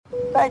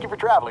Thank you for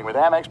traveling with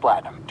Amex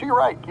Platinum. To your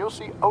right, you'll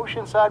see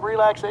oceanside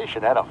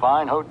relaxation at a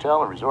fine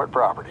hotel and resort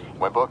property.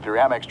 When booked through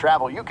Amex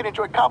Travel, you can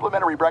enjoy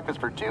complimentary breakfast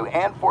for 2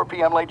 and 4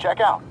 p.m. late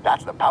checkout.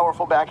 That's the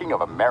powerful backing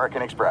of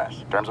American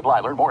Express. Terms apply.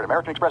 Learn more at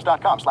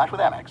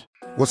americanexpress.com/withAmex.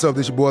 What's up?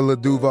 This your boy Lil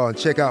Duval, and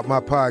check out my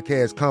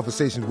podcast,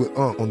 Conversations with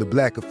Unc, on the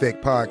Black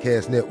Effect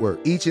Podcast Network.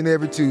 Each and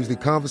every Tuesday,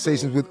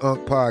 Conversations with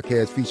Unc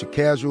podcast feature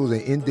casual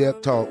and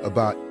in-depth talk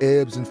about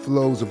ebbs and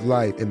flows of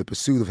life and the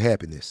pursuit of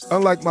happiness.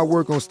 Unlike my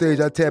work on stage,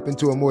 I tap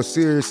into a more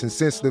serious and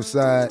sensitive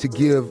side to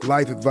give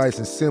life advice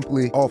and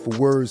simply offer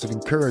words of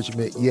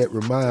encouragement, yet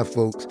remind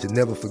folks to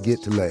never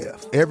forget to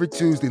laugh. Every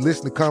Tuesday,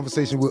 listen to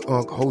Conversations with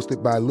Unc,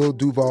 hosted by Lil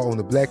Duval on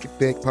the Black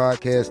Effect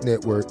Podcast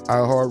Network,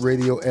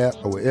 iHeartRadio app,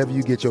 or wherever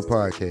you get your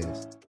podcasts.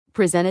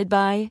 Presented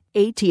by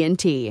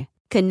AT&T.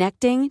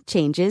 Connecting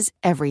changes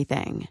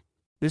everything.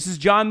 This is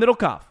John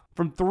Middlecoff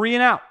from 3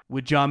 and Out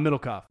with John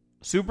Middlecoff.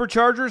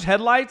 Superchargers,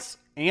 headlights,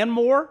 and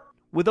more.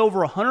 With over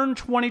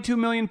 122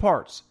 million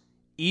parts,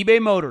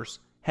 eBay Motors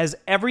has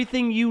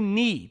everything you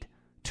need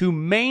to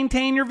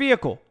maintain your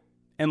vehicle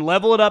and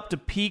level it up to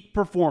peak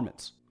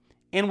performance.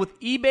 And with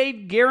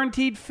eBay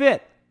Guaranteed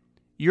Fit,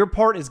 your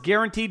part is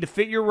guaranteed to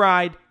fit your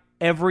ride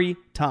every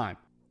time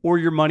or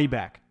your money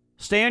back.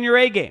 Stay on your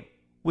A game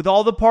with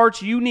all the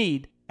parts you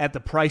need at the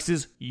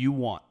prices you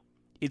want.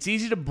 It's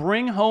easy to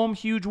bring home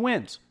huge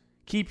wins.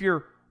 Keep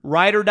your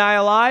ride or die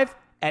alive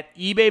at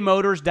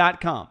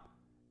ebaymotors.com.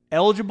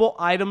 Eligible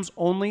items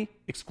only.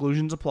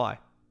 Exclusions apply.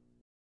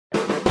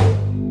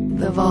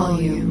 The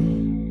Volume.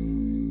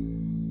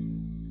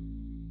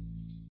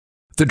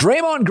 The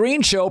Draymond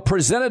Green Show,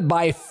 presented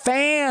by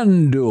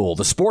FanDuel.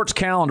 The sports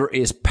calendar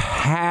is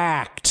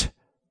packed.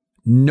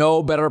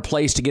 No better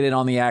place to get in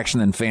on the action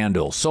than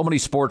FanDuel. So many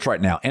sports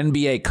right now.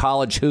 NBA,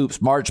 college hoops,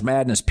 March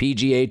Madness,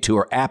 PGA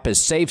Tour. App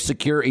is safe,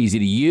 secure, easy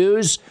to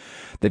use.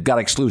 They've got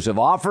exclusive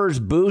offers,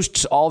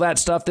 boosts, all that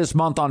stuff this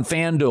month on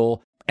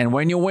FanDuel. And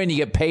when you win, you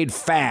get paid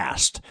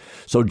fast.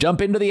 So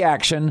jump into the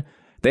action.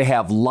 They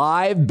have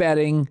live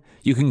betting.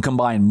 You can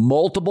combine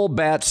multiple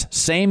bets,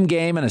 same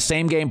game and a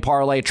same game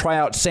parlay. Try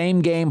out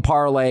Same Game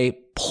Parlay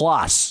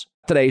Plus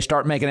today.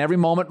 Start making every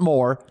moment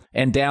more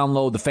and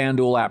download the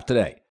FanDuel app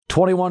today.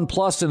 21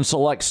 plus in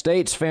select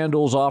states.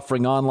 FanDuel's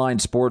offering online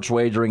sports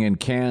wagering in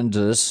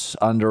Kansas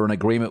under an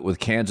agreement with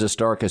Kansas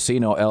Star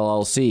Casino,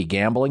 LLC.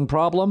 Gambling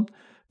problem?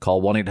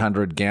 Call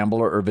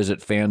 1-800-GAMBLER or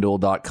visit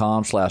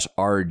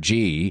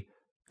FanDuel.com/RG.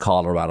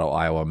 Colorado,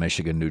 Iowa,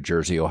 Michigan, New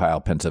Jersey, Ohio,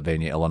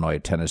 Pennsylvania, Illinois,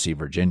 Tennessee,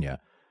 Virginia.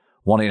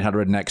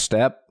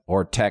 1-800-NEXT-STEP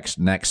or text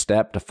NEXT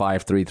STEP to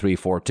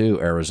 53342,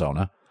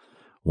 Arizona.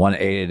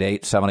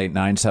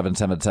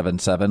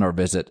 1-888-789-7777 or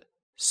visit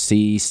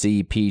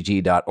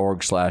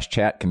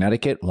ccpg.org/chat,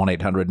 Connecticut.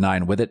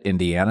 1-800-9-WITH-IT,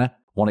 Indiana.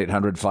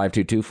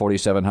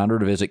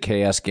 1-800-522-4700 or visit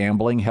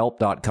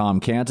ksgamblinghelp.com,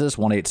 Kansas.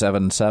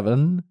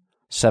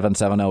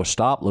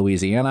 1-877-770-STOP,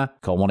 Louisiana.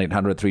 Call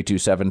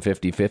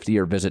 1-800-327-5050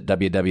 or visit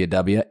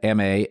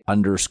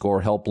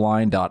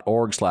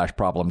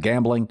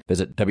www.ma_helpline.org/problemgambling.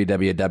 Visit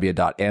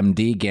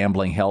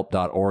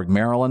www.mdgamblinghelp.org,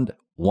 Maryland.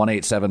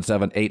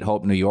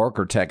 1-877-8-HOPE, New York,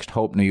 or text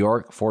HOPE, New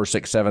York,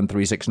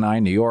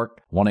 467-369, New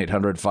York.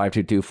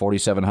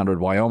 1-800-522-4700,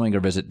 Wyoming, or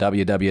visit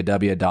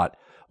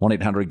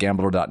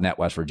www.1800gambler.net,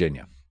 West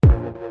Virginia.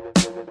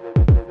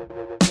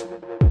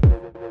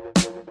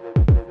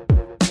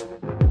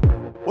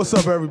 What's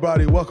up,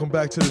 everybody? Welcome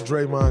back to the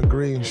Draymond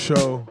Green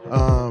Show.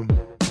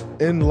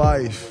 In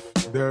life,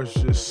 there's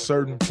just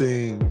certain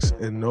things,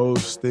 and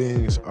those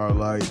things are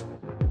like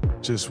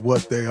just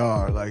what they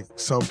are. Like,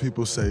 some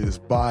people say it's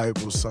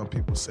Bible, some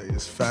people say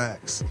it's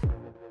facts.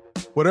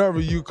 Whatever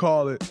you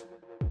call it,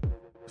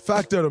 the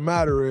fact of the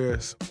matter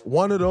is,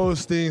 one of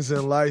those things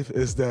in life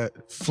is that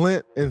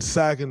Flint, Michigan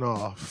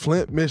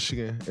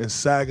and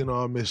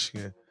Saginaw,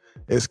 Michigan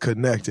is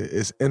connected.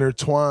 It's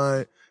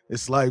intertwined.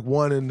 It's like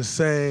one and the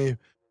same.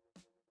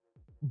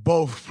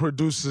 Both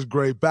produces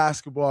great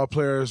basketball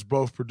players,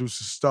 both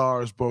produces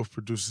stars, both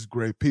produces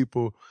great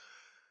people.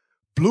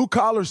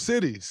 Blue-collar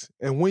cities.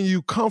 And when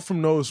you come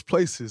from those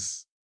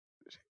places,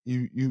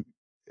 you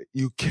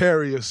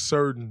carry a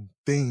certain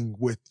thing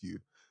with you.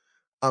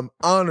 I'm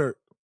honored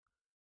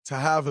to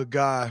have a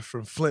guy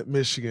from Flint,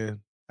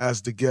 Michigan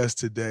as the guest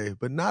today.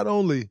 But not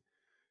only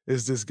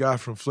is this guy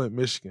from Flint,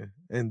 Michigan,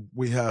 and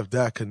we have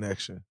that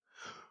connection,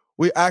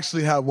 we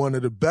actually have one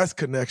of the best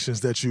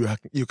connections that you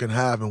can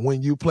have. And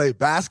when you play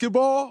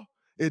basketball,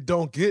 it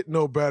don't get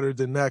no better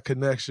than that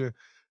connection.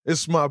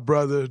 It's my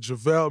brother,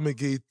 Javale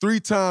McGee,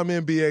 3-time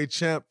NBA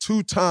champ,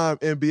 2-time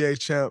NBA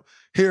champ,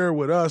 here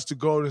with us, the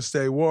Golden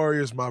State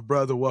Warriors. My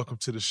brother, welcome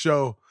to the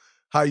show.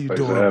 How you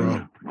doing, bro?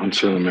 Me. I'm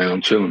chilling, man.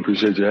 I'm chilling.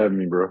 Appreciate you having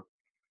me, bro.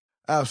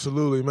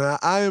 Absolutely, man.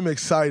 I am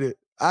excited.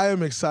 I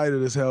am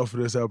excited as hell for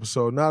this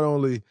episode. Not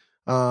only,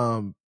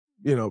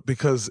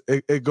 because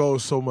it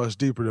goes so much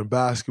deeper than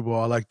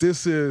basketball. Like,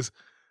 this is,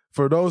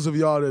 for those of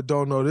y'all that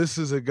don't know, this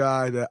is a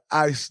guy that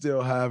I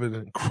still have an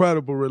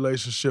incredible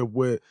relationship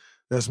with.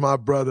 That's my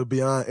brother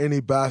beyond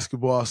any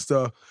basketball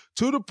stuff,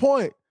 to the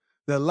point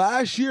that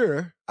last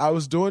year I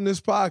was doing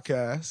this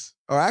podcast,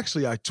 or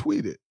actually I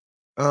tweeted,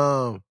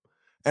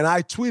 And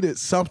I tweeted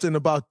something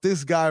about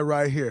this guy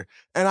right here.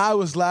 And I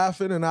was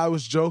laughing and I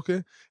was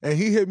joking. And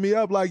he hit me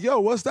up like, yo,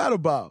 what's that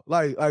about?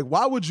 Like,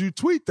 why would you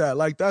tweet that?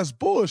 Like, that's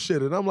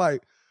bullshit. And I'm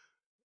like,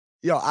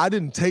 yo, I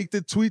didn't take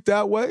the tweet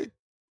that way.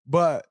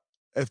 But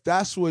if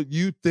that's what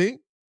you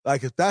think,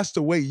 like if that's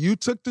the way you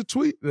took the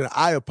tweet, then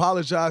I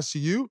apologize to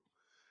you.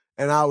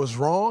 And I was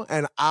wrong.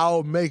 And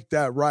I'll make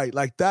that right.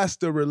 Like, that's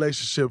the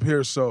relationship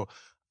here. So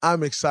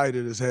I'm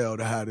excited as hell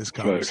to have this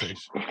conversation.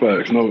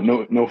 Facts.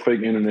 No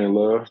fake internet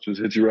love.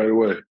 Just hit you right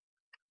away.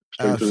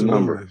 Straight to the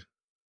number.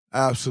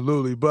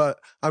 Absolutely. But,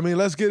 I mean,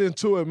 let's get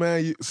into it,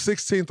 man.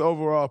 16th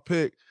overall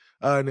pick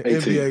in the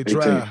 18th, NBA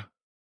draft.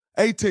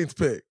 18th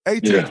pick.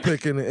 18th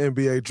pick in the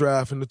NBA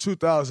draft. In the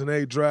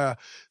 2008 draft.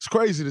 It's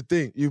crazy to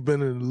think you've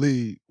been in the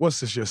league.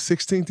 What's this, your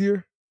 16th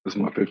year? This is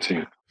my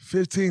 15th.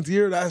 15th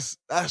year? That's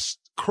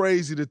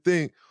crazy to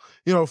think.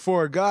 You know,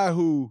 for a guy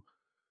who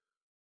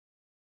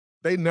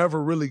they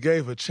never really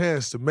gave a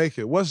chance to make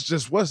it.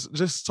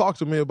 Just talk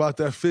to me about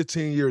that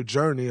 15-year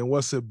journey and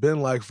what's it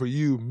been like for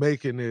you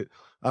making it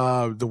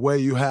the way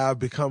you have,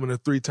 becoming a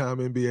 3-time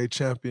NBA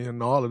champion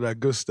and all of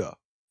that good stuff.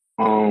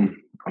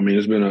 I mean,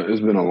 it's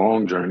been a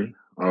long journey,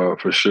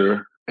 for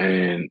sure.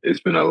 And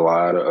it's been a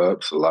lot of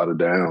ups, a lot of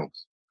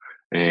downs,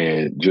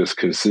 and just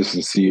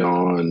consistency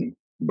on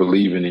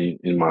believing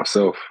in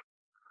myself.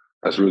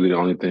 That's really the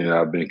only thing that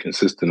I've been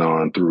consistent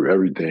on through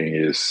everything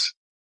is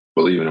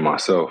believing in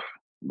myself.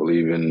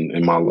 Believing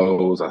in my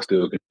lows, I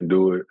still can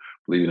do it.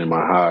 Believing in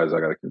my highs, I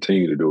got to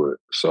continue to do it.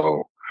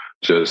 So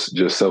just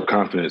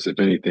self-confidence, if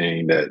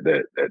anything, that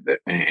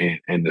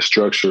and the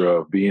structure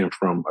of being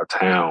from a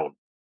town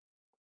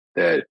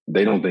that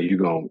they don't think you're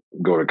going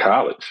to go to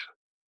college.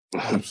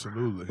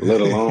 Absolutely.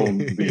 Let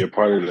alone be a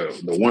part of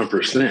the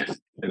 1%.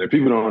 And if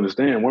people don't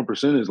understand,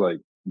 1% is like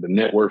the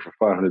net worth of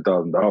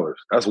 $500,000.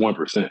 That's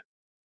 1%.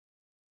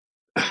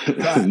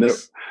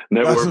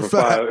 net worth of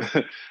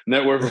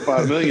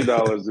 $5 million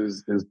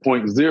is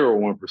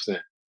 0.01%.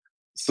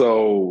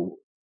 So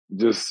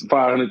just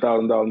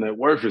 $500,000 net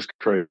worth is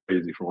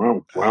crazy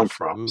from where I'm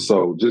from.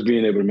 So just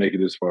being able to make it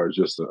this far is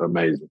just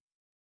amazing.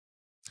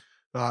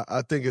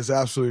 I think it's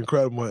absolutely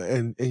incredible.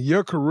 And in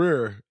your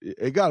career,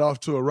 it got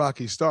off to a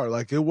rocky start.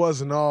 Like, it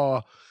wasn't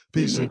all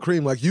peaches and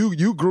cream. Like,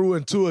 you grew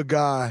into a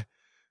guy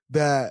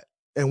that,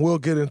 and we'll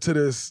get into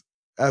this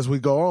as we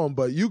go on,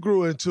 but you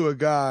grew into a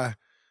guy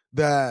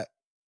that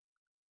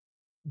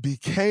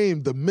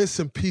became the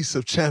missing piece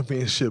of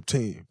championship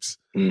teams.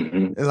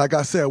 Mm-hmm. And like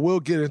I said, we'll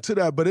get into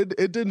that, but it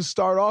didn't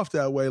start off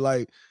that way.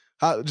 Like,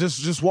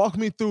 just walk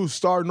me through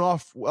starting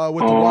off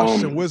with the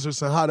Washington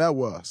Wizards and how that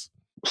was.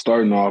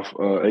 Starting off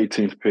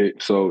 18th pick.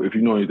 So if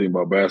you know anything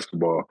about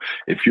basketball,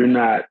 if you're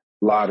not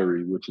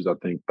lottery, which is I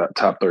think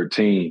top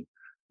 13,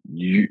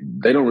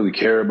 they don't really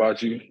care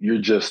about you. You're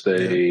just you're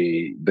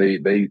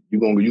gonna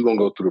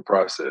go through the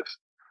process.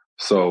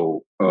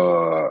 So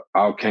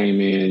I came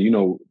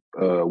in,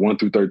 1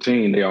 through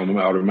 13, they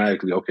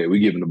automatically, okay, we're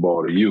giving the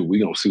ball to you.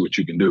 We're gonna see what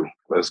you can do.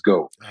 Let's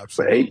go.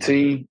 Absolutely. But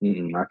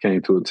 18, I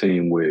came to a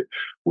team with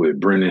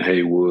Brendan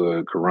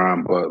Haywood,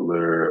 Karan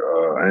Butler,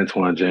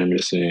 Antoine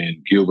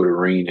Jamison, Gilbert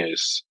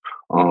Arenas,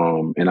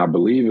 and I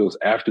believe it was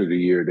after the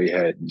year they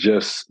had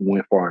just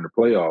went far in the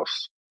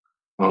playoffs.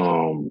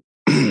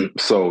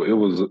 So it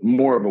was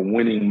more of a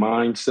winning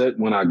mindset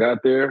when I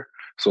got there.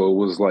 So it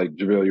was like,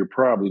 Javale, you're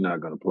probably not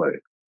going to play.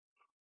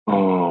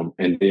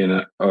 And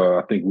then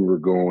I think we were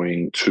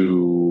going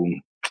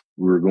to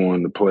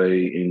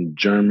play in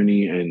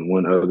Germany and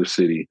one other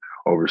city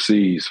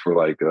overseas for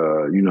like,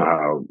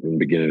 how in the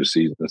beginning of the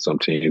season, some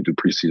teams do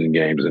preseason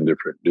games in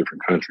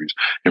different countries.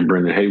 And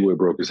Brendan Haywood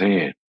broke his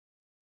hand.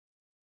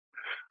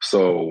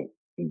 So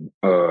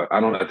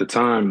at the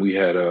time we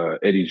had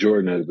Eddie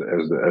Jordan as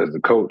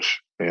the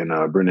coach, and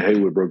Brendan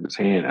Haywood broke his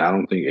hand.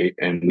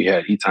 And we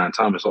had Etan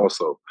Thomas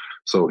also.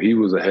 So he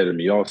was ahead of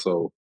me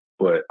also.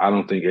 But I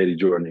don't think Eddie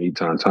Jordan and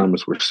Etan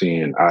Thomas were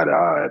seeing eye to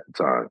eye at the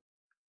time.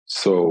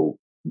 So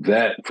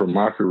that, for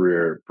my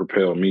career,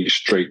 propelled me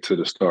straight to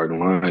the starting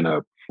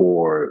lineup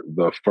for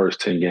the first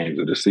 10 games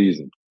of the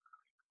season.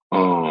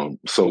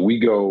 So we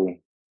go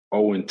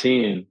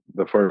 0-10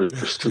 the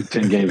first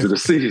 10 games of the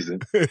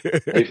season.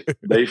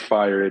 They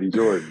fire Eddie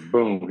Jordan.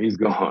 Boom, he's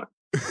gone.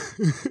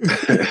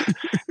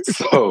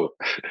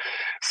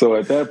 So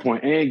at that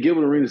point, and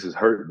Gilbert Arenas is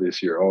hurt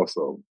this year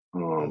also.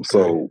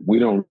 So we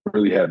don't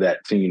really have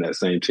that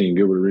same team.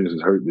 Gilbert Arenas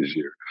is hurt this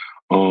year.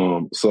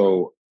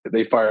 So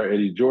they fire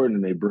Eddie Jordan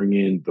and they bring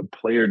in the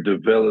player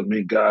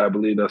development guy. I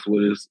believe that's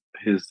what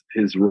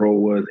his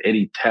role was,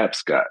 Eddie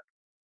Tapscott.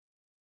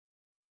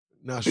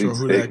 Not sure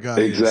who that guy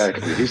is.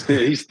 Exactly.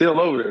 He's still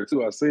over there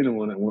too. I seen him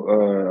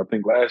I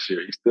think last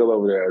year. He's still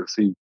over there as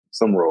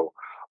some role.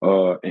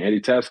 And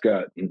Eddie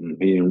Tapscott, he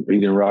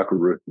didn't rock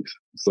with rookies.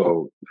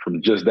 So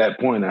from just that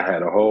point, I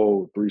had a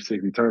whole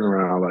 360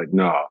 turnaround. Like,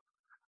 nah,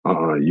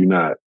 you're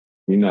not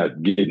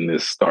getting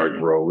this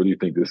starting role. What do you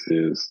think this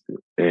is?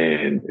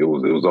 And it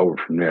was over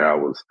from there. I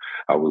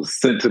was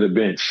sent to the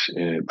bench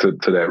and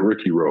to that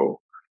rookie role,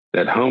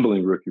 that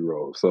humbling rookie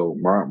role. So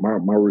my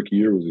rookie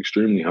year was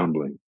extremely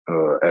humbling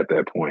at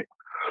that point.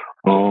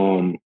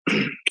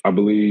 I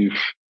believe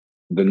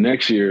the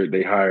next year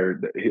they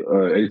hired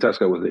Eddie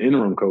Tasco was the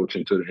interim coach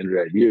until the end of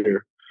that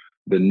year.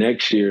 The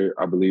next year,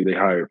 I believe they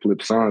hired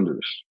Flip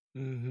Saunders.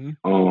 Mm-hmm.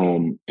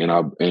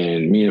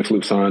 And me and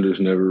Flip Saunders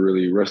never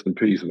really, rest in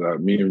peace.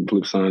 Me and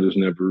Flip Saunders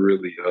never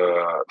really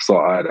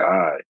saw eye to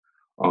eye.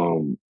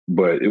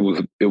 But it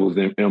was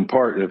in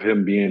part of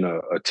him being a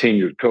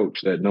tenured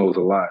coach that knows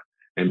a lot,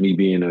 and me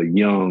being a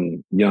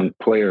young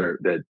player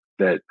that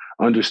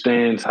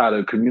understands how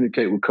to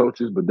communicate with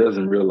coaches, but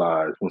doesn't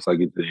realize once I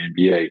get to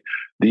the NBA,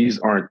 these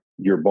aren't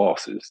your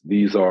bosses.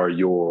 These are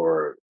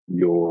your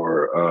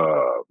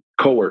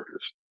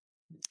coworkers.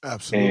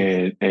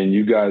 Absolutely. And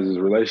you guys'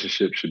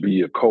 relationship should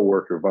be a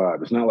coworker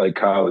vibe. It's not like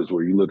college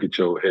where you look at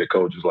your head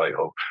coach is like,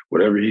 oh,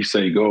 whatever he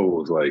say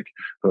goes. Like,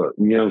 you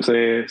know what I'm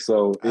saying?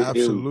 So it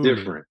was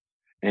different,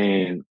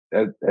 and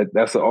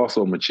that's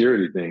also a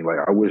maturity thing. Like,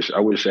 I wish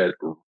at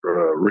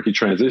rookie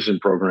transition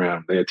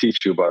program they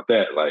teach you about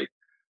that. Like,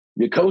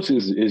 your coach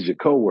is your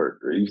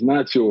coworker. He's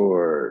not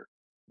your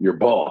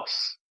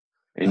boss.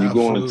 And you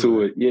go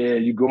into it,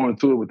 you go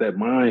into it with that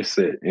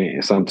mindset.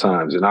 And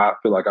sometimes, and I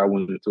feel like I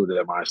went into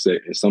that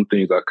mindset, and some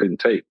things I couldn't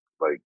take.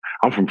 Like,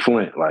 I'm from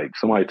Flint. Like,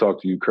 somebody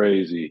talk to you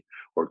crazy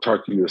or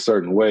talk to you a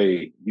certain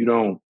way, you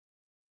don't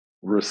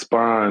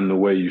respond the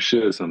way you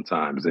should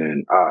sometimes.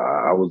 And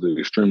I was an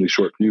extremely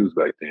short fuse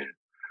back then.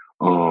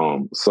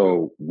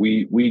 So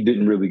we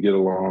didn't really get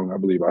along. I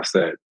believe I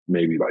sat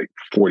maybe like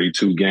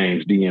 42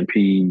 games,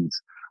 DNPs,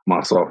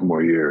 my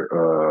sophomore year,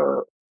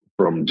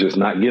 from just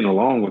not getting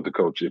along with the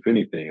coach, if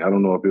anything. I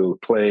don't know if it was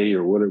play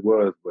or what it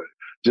was, but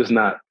just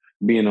not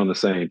being on the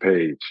same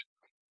page.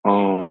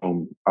 I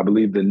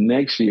believe the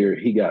next year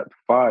he got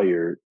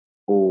fired,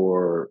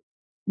 I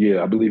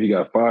believe he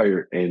got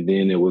fired, and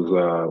then it was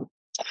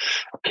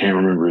I can't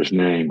remember his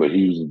name, but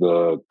he was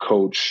the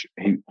coach.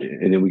 And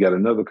then we got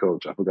another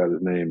coach. I forgot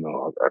his name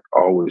though. I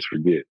always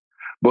forget.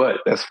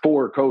 But that's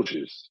 4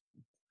 coaches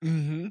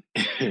in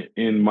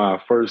my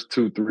first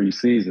 2-3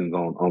 seasons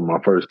on my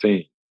first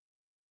team.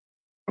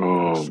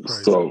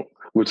 So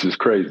which is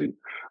crazy.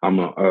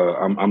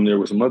 I'm there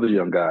with some other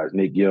young guys,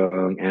 Nick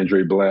Young,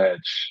 Andre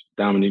Blatch,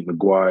 Dominique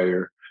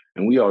McGuire,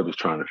 and we all just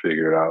trying to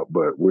figure it out.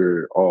 But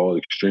we're all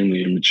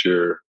extremely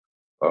immature.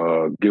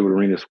 Gilbert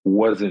Arenas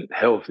wasn't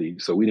healthy,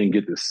 so we didn't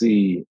get to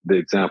see the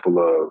example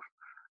of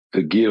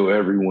the Gil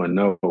everyone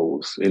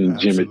knows in the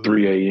gym at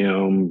 3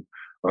 a.m.,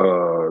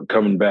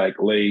 coming back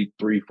late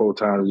 3-4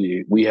 times.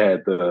 We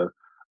had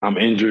I'm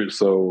injured,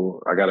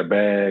 so I got a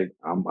bag.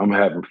 I'm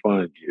having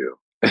fun, Gil.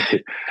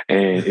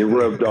 And it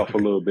rubbed off a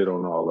little bit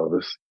on all of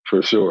us,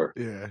 for sure.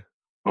 Yeah.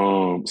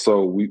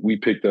 So we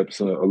picked up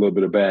a little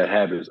bit of bad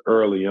habits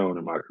early on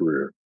in my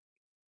career.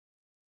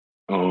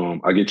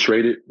 I get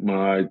traded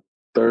my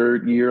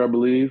 3rd year, I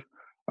believe.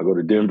 I go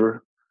to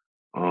Denver.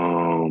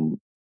 And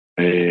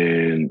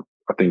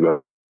I think I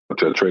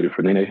got traded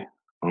for Nene.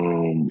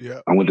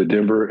 I went to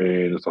Denver,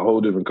 and it's a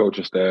whole different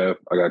coaching staff.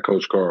 I got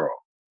Coach Carl.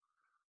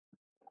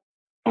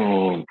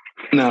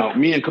 Now,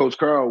 me and Coach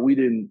Carl, we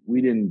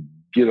didn't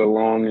get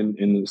along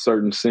in a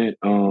certain sense.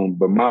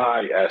 But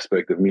my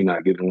aspect of me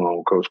not getting along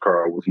with Coach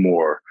Carl was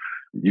more,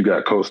 you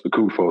got Costa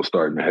Kufo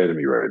starting ahead of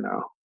me right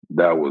now.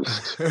 That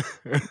was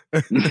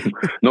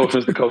no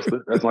offense to Costa,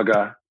 that's my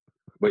guy.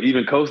 But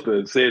even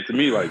Costa said to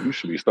me, like, you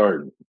should be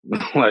starting.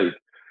 Like,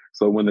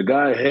 so when the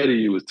guy ahead of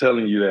you is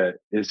telling you that,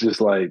 it's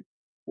just like,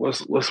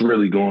 what's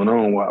really going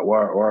on? Why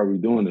are we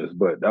doing this?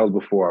 But that was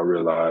before I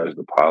realized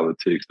the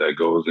politics that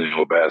goes in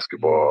with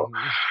basketball,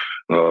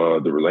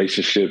 the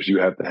relationships you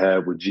have to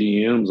have with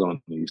GMs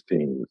on these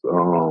teams.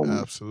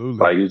 Absolutely.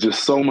 Like, it's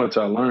just so much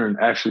I learned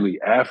actually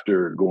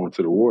after going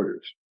to the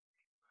Warriors.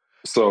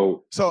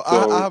 So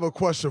I have a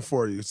question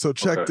for you. So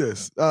check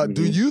this.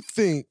 Do you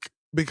think,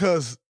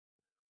 because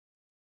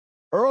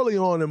early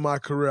on in my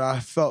career, I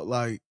felt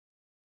like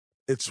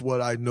it's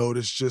what I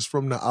noticed just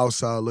from the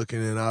outside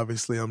looking in.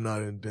 Obviously, I'm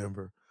not in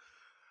Denver.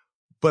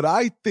 But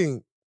I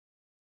think,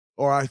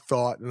 or I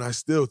thought, and I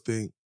still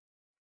think,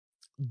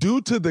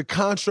 due to the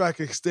contract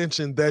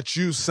extension that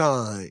you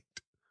signed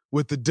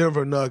with the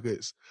Denver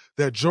Nuggets,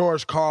 that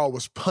George Karl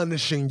was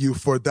punishing you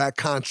for that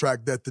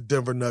contract that the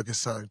Denver Nuggets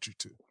signed you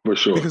to. For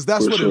sure. Because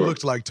that's what it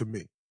looked like to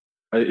me.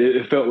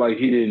 It felt like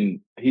he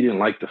didn't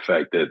like the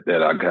fact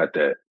that I got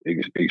that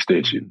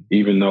extension,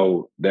 even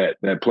though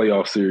that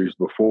playoff series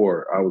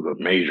before, I was a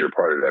major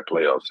part of that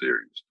playoff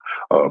series,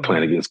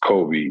 playing against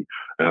Kobe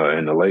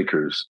and the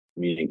Lakers.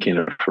 Me and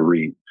Kenneth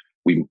Fareed.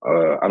 We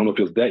I don't know if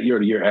it was that year or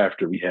the year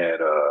after, we had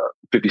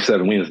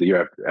 57 wins the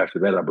year after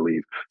that, I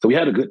believe. So we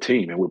had a good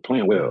team and we're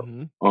playing well.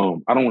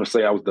 I don't want to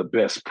say I was the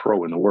best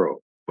pro in the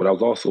world, but I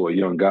was also a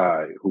young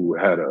guy who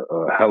had a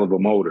hell of a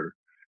motor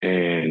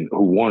and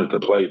who wanted to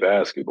play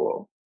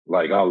basketball.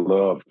 Like, I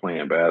love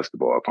playing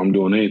basketball. If I'm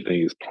doing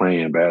anything, it's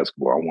playing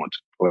basketball. I want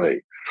to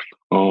play.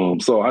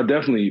 So I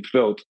definitely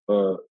felt, I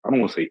don't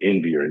want to say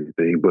envy or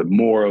anything, but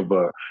more of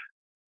a,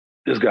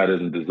 this guy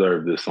doesn't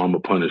deserve this, so I'm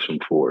going to punish him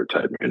for it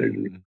type of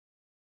energy.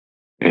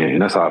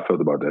 And that's how I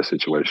felt about that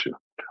situation.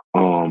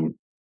 And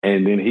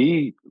then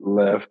he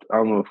left. I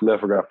don't know if he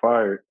left or got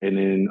fired. And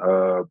then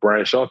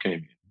Brian Shaw came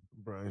in.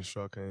 Brian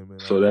Shaw came in.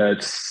 So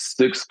that's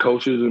 6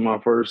 coaches in my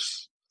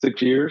first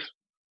 6 years,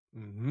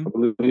 I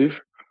believe.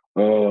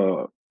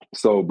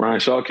 So Brian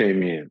Shaw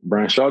came in.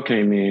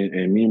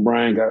 And me and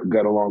Brian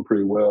got along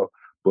pretty well.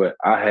 But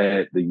I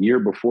had the year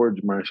before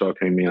Brian Shaw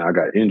came in, I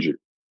got injured.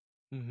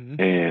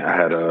 And I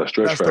had a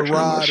stress fracture in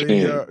my shin.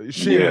 In your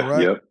shin,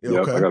 right? Yep.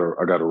 Okay. I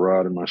got a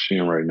rod in my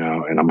shin right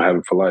now, and I'm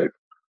having for life.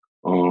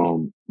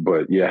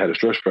 But yeah, I had a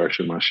stress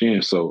fracture in my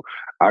shin, so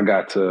I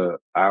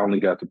only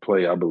got to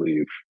play, I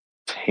believe,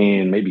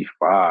 10, maybe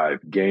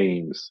 5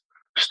 games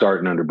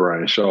starting under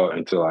Brian Shaw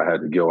until I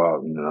had to go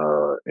out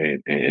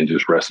and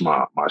just rest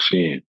my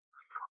shin.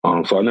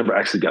 So I never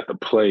actually got to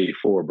play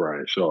for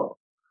Brian Shaw.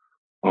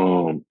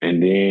 And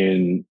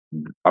then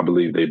I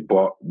believe they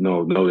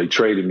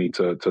traded me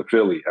to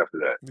Philly after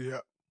that. Yeah.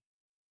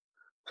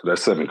 So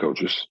that's 7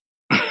 coaches.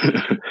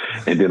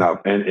 and then I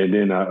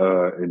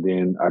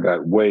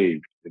got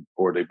waived,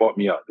 or they bought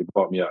me out. They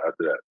bought me out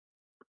after that.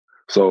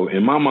 So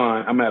in my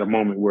mind, I'm at a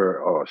moment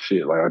where, oh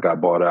shit, like I got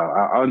bought out.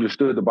 I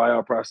understood the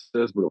buyout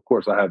process, but of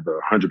course I have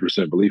the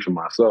 100% belief in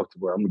myself to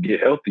where I'm gonna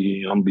get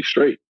healthy and I'm gonna be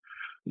straight.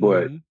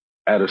 But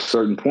at a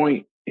certain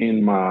point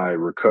in my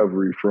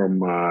recovery from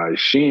my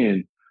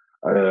shin,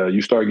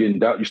 you start getting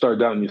doubt. You start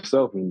doubting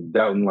yourself and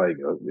doubting, like,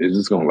 is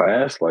this gonna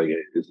last? Like,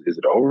 is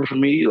it over for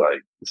me? Like,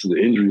 this is an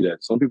injury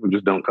that some people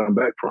just don't come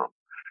back from.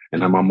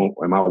 And am I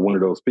one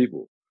of those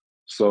people?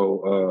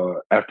 So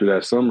after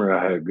that summer,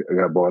 I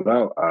got bought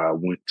out. I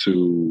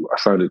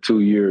signed a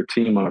 2-year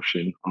team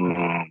option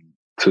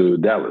to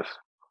Dallas.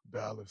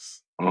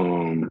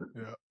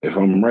 If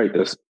I'm right,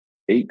 that's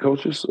 8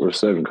 coaches or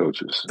 7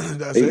 coaches.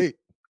 That's 8.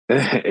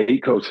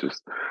 8 coaches.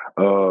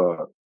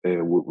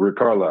 And with Rick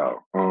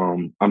Carlisle.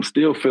 I'm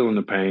still feeling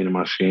the pain in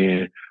my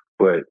shin,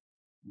 but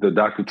the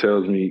doctor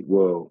tells me,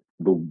 well,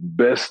 the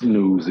best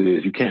news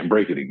is you can't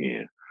break it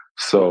again.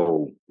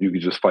 So you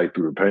can just fight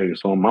through the pain.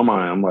 So in my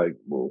mind, I'm like,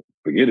 well,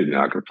 forget it.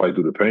 I can fight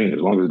through the pain. As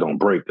long as it don't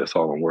break, that's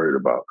all I'm worried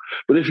about.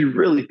 But if you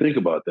really think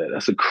about that,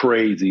 that's a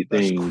crazy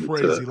thing. That's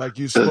crazy. Like,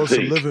 you're supposed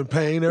to live in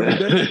pain every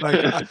day.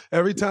 Like,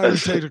 every time you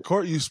take to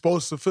court, you're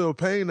supposed to feel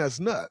pain. That's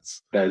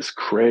nuts. That's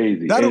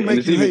crazy. That'll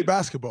make you hate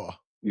basketball.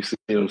 You see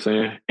what I'm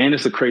saying? And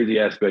it's a crazy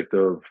aspect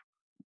of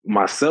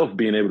myself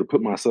being able to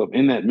put myself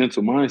in that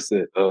mental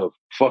mindset of,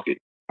 fuck it.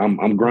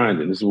 I'm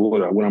grinding. This is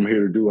what I'm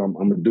here to do. I'm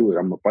going to do it.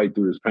 I'm going to fight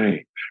through this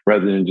pain,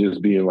 rather than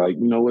just being like,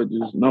 you know what,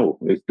 just no,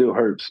 it still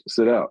hurts.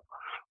 Sit out.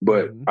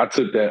 But I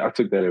took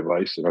that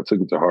advice and I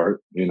took it to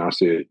heart, and I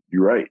said,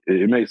 you're right.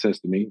 It made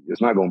sense to me.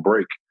 It's not going to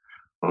break.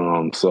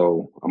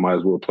 So I might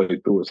as well play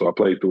through it. So I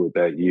played through it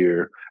that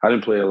year. I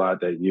didn't play a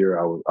lot that year.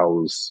 It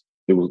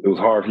was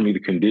hard for me to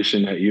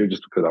condition that year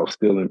just because I was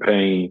still in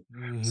pain.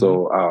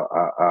 So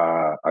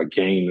I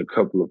gained a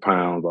couple of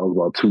pounds. I was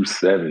about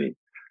 270.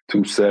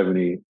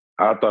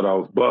 I thought I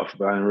was buff,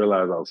 but I didn't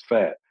realize I was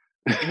fat.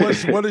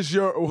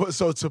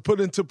 So to put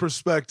into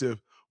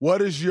perspective,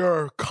 what is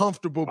your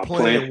comfortable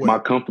playing weight? My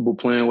comfortable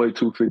playing weight,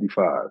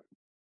 255.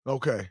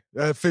 Okay.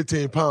 At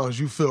 15 pounds,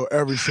 you feel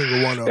every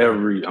single one of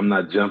them. I'm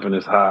not jumping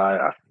as high.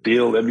 I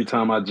feel every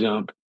time I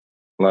jump.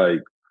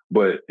 But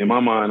in my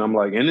mind, I'm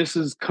like, and this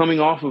is coming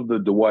off of the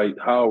Dwight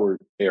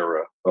Howard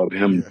era of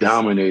him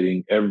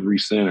dominating every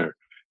center.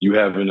 You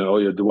having,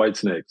 Dwight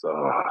Snakes.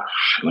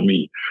 Let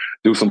me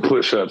do some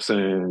push-ups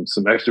and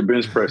some extra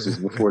bench presses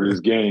before this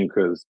game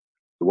because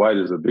Dwight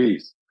is a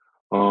beast.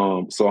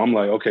 So I'm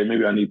like, okay,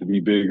 maybe I need to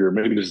be bigger.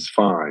 Maybe this is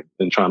fine.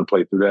 Than trying to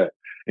play through that.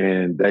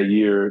 And that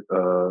year,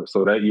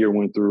 that year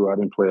went through. I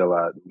didn't play a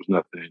lot. There was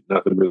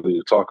nothing really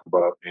to talk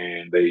about.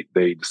 And they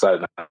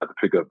decided not to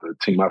pick up the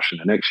team option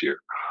the next year.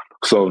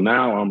 So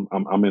now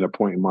I'm in a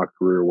point in my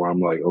career where I'm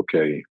like,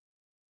 okay,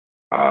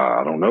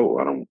 I don't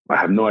know. I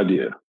have no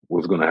idea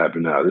what's going to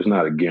happen now. There's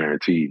not a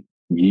guaranteed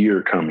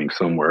year coming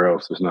somewhere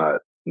else. No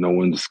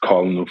one's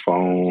calling the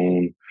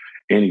phone,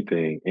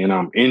 anything. And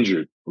I'm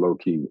injured, low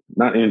key.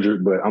 Not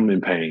injured, but I'm in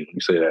pain. You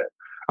say that.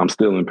 I'm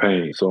still in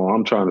pain. So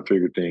I'm trying to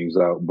figure things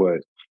out. But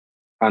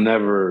I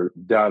never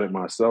doubted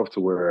myself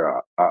to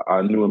where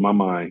I knew in my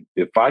mind,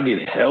 if I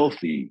get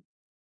healthy,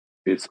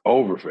 it's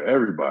over for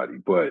everybody.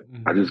 But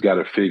I just got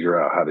to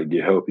figure out how to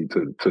get healthy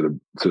to the.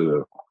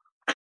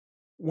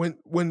 When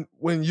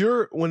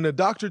the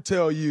doctor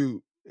tell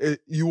you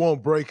you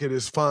won't break it,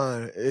 it's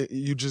fine.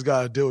 You just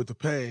got to deal with the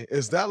pain.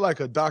 Is that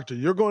like a doctor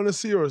you're going to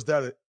see, or is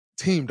that a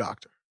team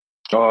doctor?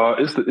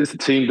 It's the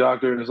team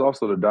doctor, and it's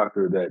also the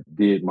doctor that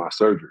did my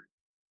surgery.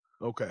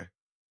 Okay.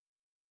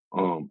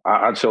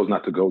 I chose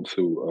not to go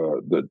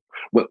to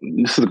but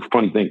this is a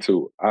funny thing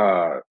too.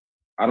 I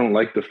don't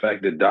like the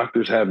fact that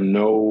doctors have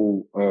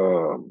no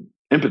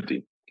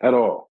empathy at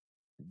all.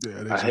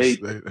 Yeah, I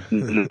hate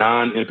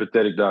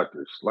non-empathetic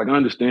doctors. Like, I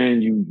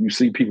understand you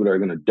see people that are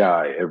going to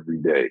die every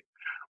day,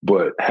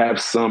 but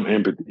have some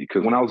empathy.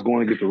 Because when I was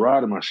going to get the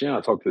rod in my shin,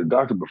 I talked to the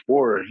doctor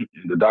before,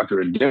 the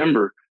doctor in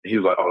Denver, and he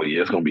was like, oh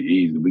yeah, it's going to be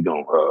easy. We're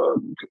going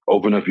to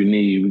open up your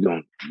knee. We're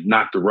going to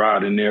knock the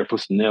rod in there, put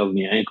some nails in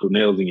your ankle,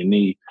 nails in your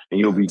knee, and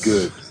you'll be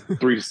good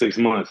 3 to 6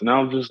 months. And I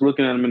was just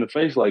looking at him in the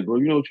face like, bro,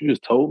 you know what you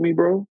just told me,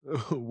 bro?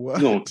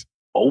 What?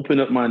 open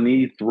up my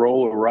knee,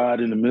 throw a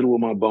rod in the middle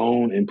of my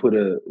bone, and put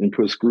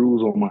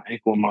screws on my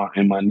ankle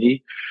and my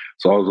knee.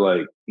 So I was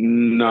like,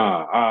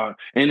 nah.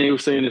 And they were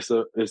saying it's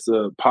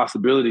a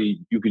possibility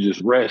you could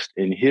just rest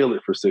and heal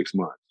it for 6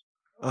 months.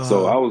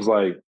 So I was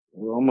like,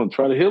 well, I'm gonna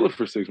try to heal it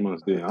for 6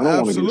 months. Then I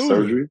don't want to get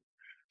surgery.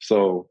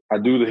 So I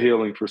do the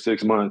healing for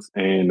 6 months,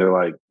 and they're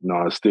like,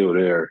 no, it's still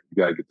there.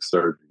 You gotta get the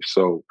surgery.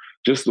 So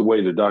just the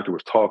way the doctor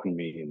was talking to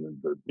me,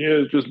 and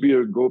just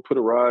go put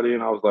a rod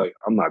in. I was like,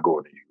 I'm not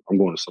going to you. I'm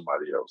going to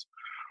somebody else.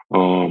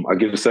 I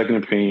get a second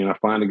opinion. I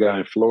find a guy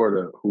in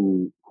Florida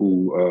who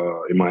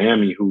in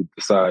Miami who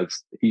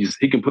decides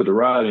he can put the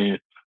rod in,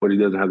 but he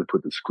doesn't have to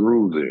put the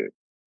screws in.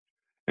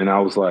 And I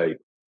was like,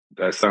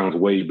 that sounds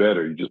way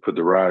better. You just put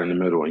the rod in the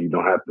middle, and you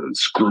don't have to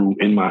screw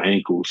in my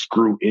ankle,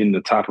 screw in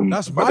the top of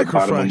the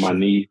bottom of my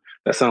knee.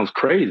 That sounds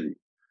crazy.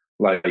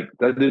 Like,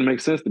 that didn't make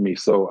sense to me.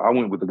 So I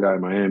went with the guy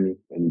in Miami,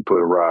 and he put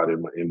a rod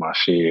in my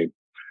shin.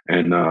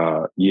 And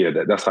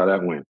that's how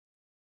that went.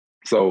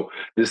 So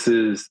this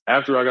is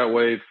after I got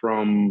waived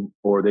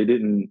or they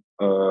didn't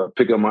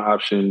pick up my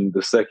option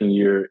the second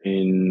year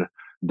in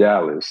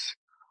Dallas.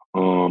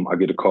 I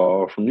get a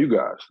call from you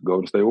guys,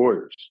 Golden State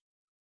Warriors.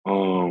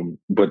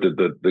 But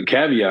the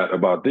caveat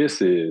about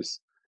this is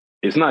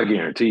it's not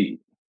guaranteed.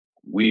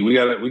 We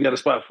got a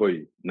spot for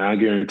you. Not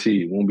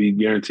guaranteed. Won't be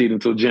guaranteed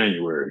until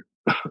January.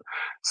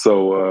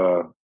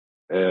 So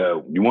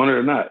you want it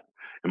or not?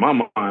 In my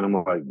mind, I'm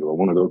like, do I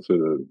want to go to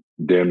the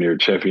damn near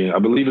champion? I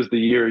believe it's the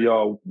year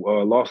y'all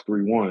lost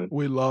 3-1.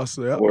 We lost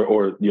it,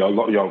 or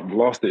y'all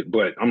lost it.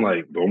 But I'm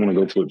like, do I want to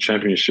go to a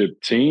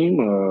championship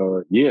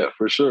team? Yeah,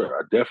 for sure.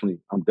 I'm definitely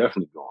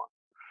going.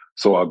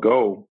 So I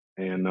go.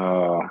 And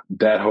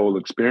that whole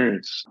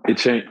experience, it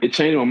changed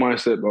my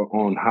mindset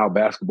on how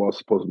basketball is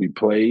supposed to be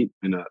played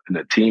in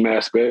a team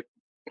aspect.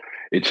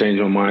 It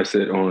changed my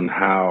mindset on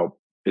how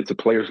it's a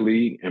players'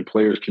 league and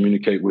players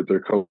communicate with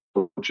their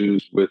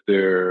coaches, with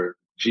their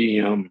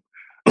GM,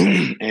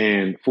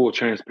 and full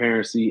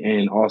transparency,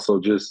 and also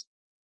just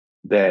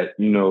that,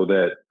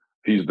 that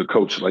he's the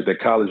coach, like that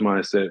college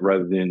mindset,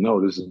 rather than,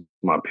 no, this is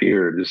my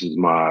peer, this is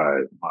my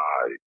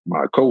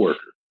coworker.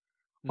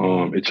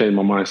 It changed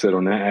my mindset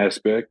on that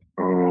aspect.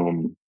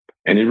 And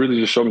it really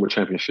just showed me what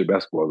championship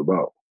basketball is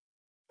about.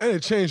 And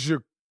it changed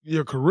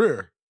your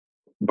career.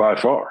 By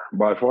far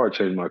it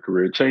changed my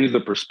career. It changed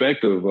the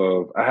perspective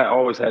of, I had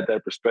always had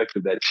that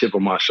perspective, that chip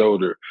on my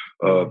shoulder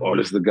of,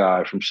 this is the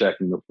guy from Shaq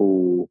and the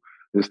Fool.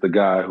 This is the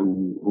guy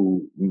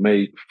who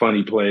made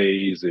funny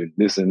plays and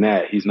this and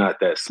that. He's not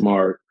that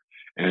smart.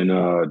 And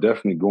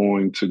definitely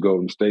going to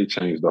Golden State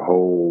changed the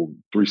whole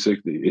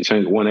 360. It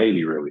changed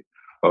 180 really.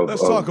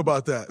 Let's talk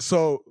about that.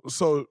 So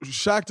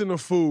Shaq and the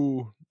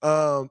Fool,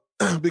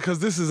 because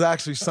this is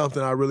actually something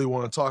I really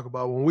want to talk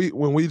about.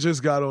 When we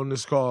just got on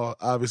this call,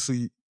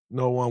 obviously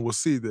no one will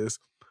see this,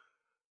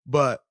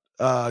 but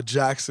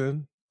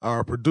Jackson,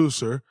 our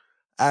producer,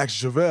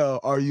 asked Javale,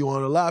 "Are you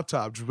on a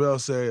laptop?" Javale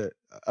said,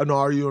 "No,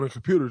 are you on a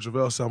computer?"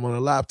 Javale said, "I'm on a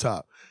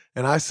laptop."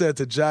 And I said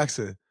to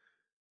Jackson,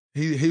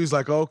 he was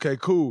like, "Okay,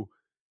 cool."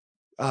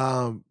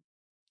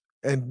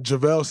 And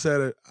Javale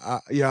said it,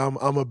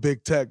 I'm a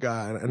big tech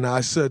guy. And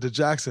I said to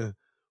Jackson,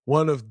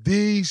 one of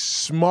the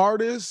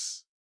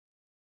smartest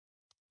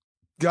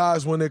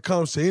guys when it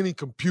comes to any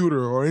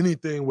computer or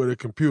anything with a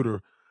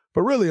computer,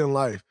 but really in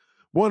life,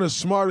 one of the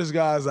smartest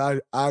guys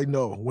I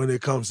know when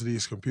it comes to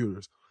these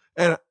computers.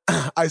 And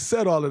I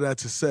said all of that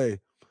to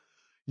say,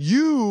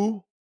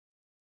 you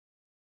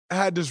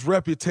had this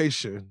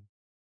reputation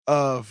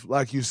of,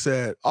 like you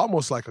said,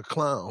 almost like a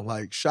clown,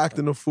 like Shaq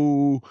and the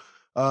Fool.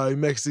 He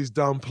makes these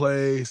dumb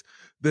plays,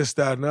 this,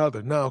 that, and the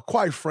other. Now,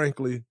 quite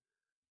frankly,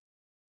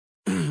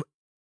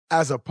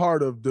 as a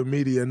part of the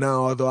media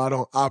now, although I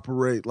don't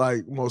operate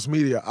like most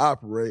media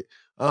operate,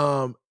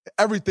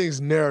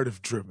 everything's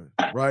narrative driven,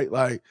 right?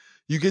 Like,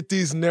 you get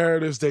these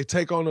narratives, they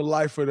take on a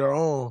life of their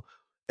own.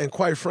 And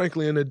quite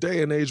frankly, in the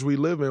day and age we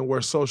live in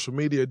where social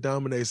media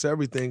dominates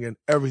everything and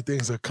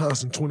everything's a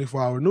constant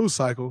 24-hour news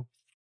cycle,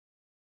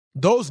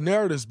 those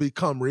narratives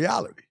become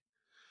reality.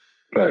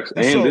 Facts.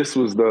 And this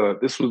was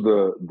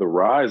the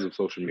rise of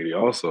social media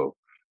also.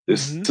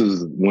 This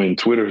is when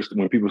the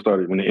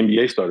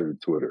NBA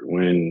started Twitter,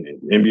 when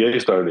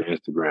NBA started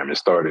Instagram and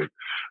started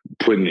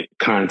putting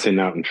content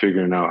out and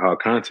figuring out how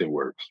content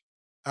works.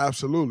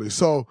 Absolutely.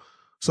 So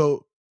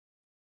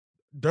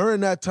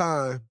during that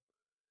time,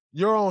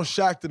 you're on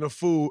Shaq and the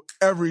Fool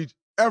every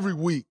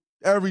week,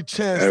 every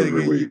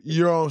chance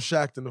you're on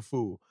Shaq and the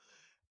Fool.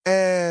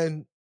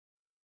 And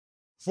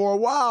for a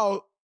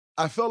while,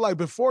 I felt like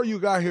before you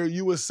got here,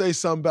 you would say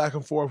something back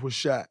and forth with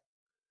Shaq.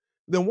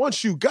 Then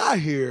once you got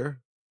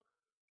here,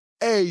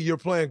 you're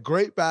playing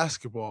great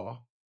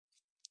basketball.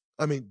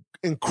 I mean,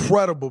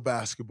 incredible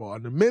basketball.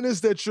 And the minutes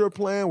that you're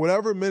playing,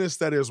 whatever minutes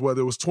that is,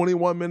 whether it was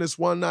 21 minutes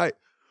one night,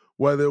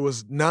 whether it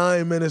was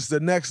 9 minutes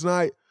the next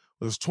night,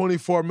 it was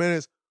 24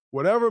 minutes,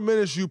 whatever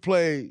minutes you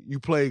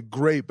play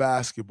great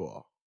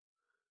basketball.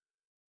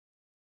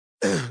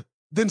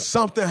 Then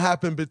something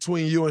happened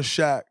between you and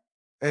Shaq.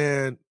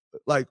 And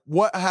like,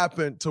 what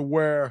happened to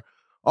where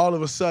all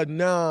of a sudden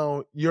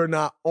now you're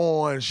not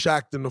on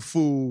Shaqtin' the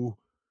Fool.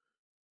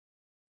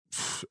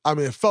 I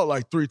mean, it felt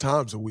like 3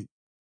 times a week.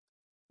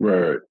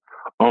 Right.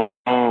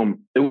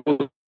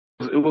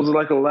 It was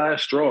like a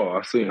last straw.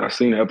 I seen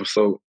the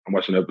episode. I'm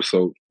watching the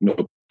episode.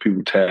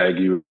 People tag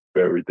you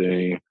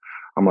everything.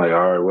 I'm like,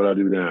 all right, what do I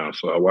do now?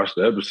 So I watched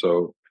the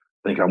episode.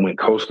 I think I went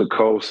coast to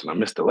coast and I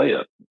missed the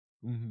layup.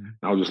 Mm-hmm.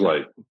 I was just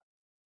like,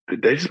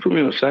 did they just put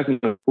me on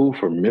Shaqtin' the Fool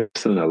for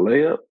missing a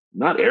layup?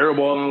 Not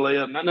airballing a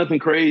layup, not nothing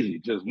crazy.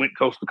 Just went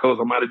coast to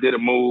coast. I might have did a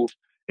move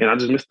and I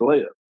just missed the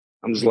layup.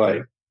 I'm just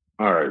like,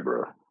 all right,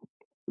 bro.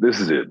 This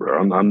is it, bro.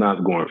 I'm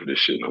not going for this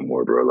shit no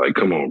more, bro. Like,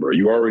 come on, bro.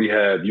 You already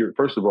have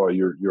first of all,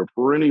 you're a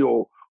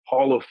perennial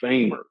Hall of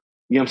Famer. You know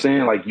what I'm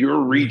saying? Like, your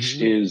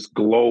reach is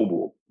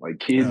global. Like,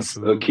 kids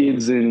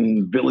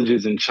in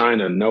villages in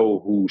China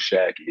know who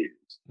Shaq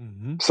is.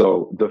 Mm-hmm.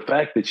 So the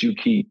fact that you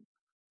keep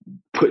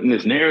putting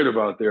this narrative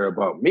out there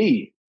about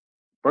me,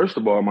 first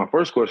of all, my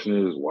first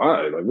question is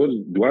why? Like, what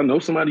do I know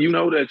somebody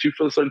that you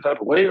feel a certain type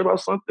of way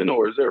about something,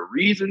 or is there a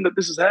reason that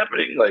this is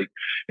happening? Like,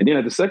 and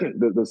then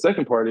the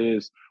second part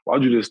is, why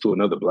would you do this to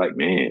another black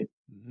man?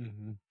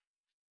 Mm-hmm.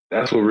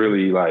 That's what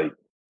really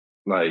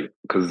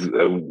because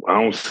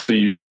I don't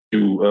see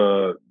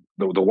you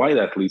the white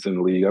athletes in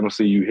the league. I don't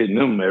see you hitting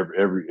them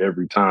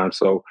every time.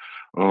 So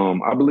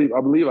I believe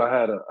I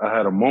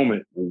had a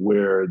moment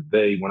where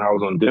when I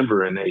was on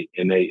Denver and they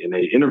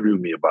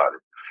interviewed me about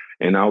it,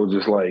 and I was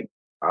just like,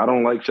 I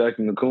don't like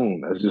Shaqtin' the Coon.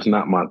 That's just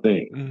not my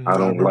thing. I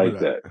don't like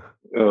that.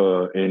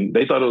 And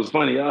they thought it was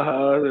funny,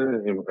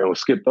 and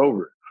skipped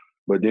over it.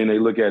 But then they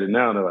look at it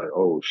now and they're like,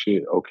 oh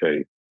shit,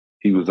 okay,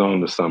 he was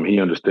on to something. He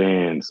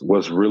understands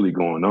what's really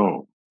going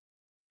on.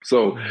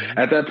 So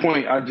at that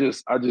point, I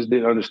just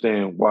didn't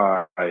understand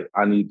why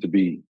I need to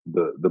be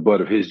the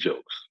butt of his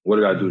jokes. What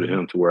did I do to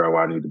him to where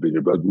I need to be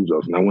the butt of his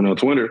jokes? And I went on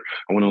Twitter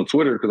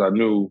because I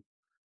knew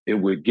it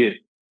would get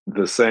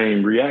the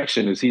same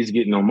reaction as he's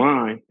getting on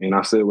mine. And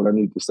I said what I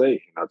need to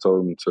say. And I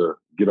told him to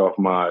get off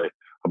I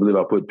believe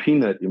I put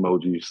peanut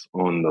emojis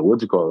on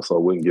the so I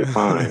wouldn't get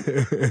fined.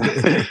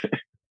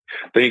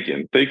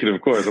 thinking,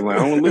 of course. I'm like, I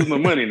don't want to lose my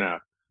money now.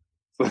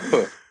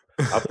 So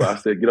I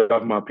said, get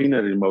off my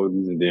peanut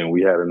emojis. And then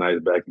we had a nice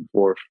back and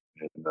forth.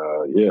 And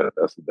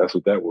that's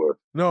what that was.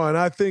 No, and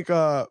I think,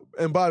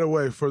 and by the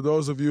way, for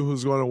those of you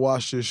who's going to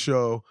watch this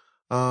show,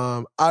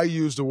 I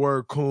used the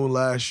word coon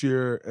last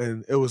year,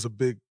 and it was a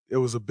big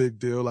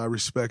deal. I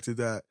respected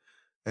that,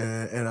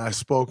 and I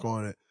spoke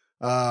on it.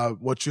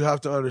 What you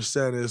have to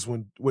understand is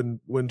when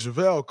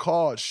Javale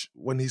called,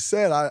 when he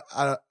said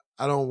I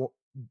don't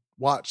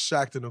watch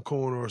Shaqtin' the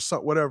Coon or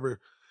whatever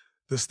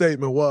the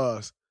statement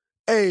was.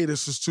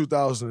 This is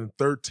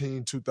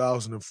 2013,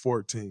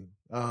 2014.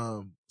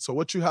 So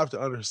what you have to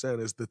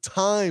understand is the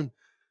time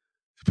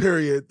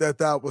period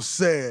that was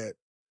said.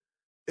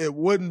 It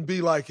wouldn't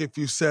be like if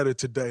you said it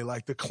today.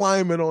 Like, the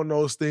climate on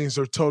those things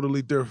are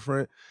totally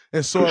different.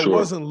 And so it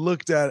wasn't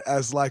looked at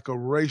as like a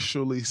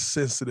racially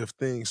sensitive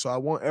thing. So I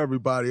want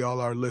everybody,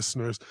 all our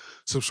listeners,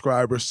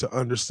 subscribers, to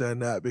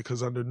understand that,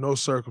 because under no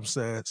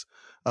circumstance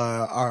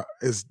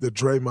is the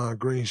Draymond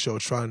Green Show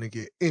trying to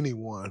get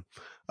anyone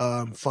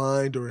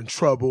fined or in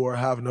trouble or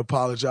having to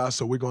apologize.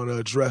 So we're going to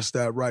address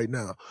that right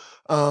now.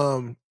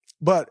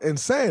 But in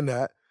saying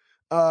that,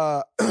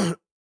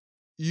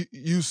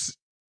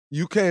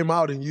 you came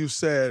out and you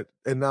said,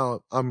 and now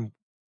I'm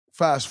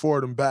fast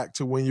forwarding back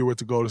to when you were at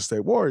the Golden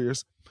State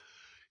Warriors,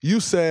 you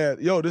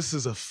said, yo, this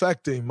is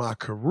affecting my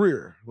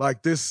career.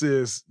 Like, this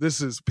is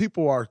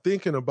people are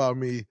thinking about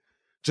me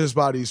just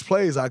by these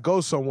plays. I go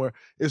somewhere,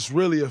 it's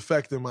really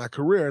affecting my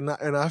career. And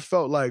I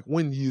felt like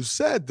when you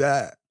said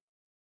that,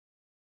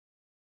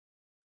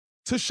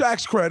 to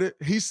Shaq's credit,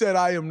 he said,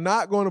 I am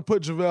not going to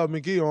put JaVale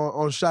McGee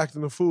on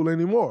Shaqtin' the Fool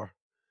anymore.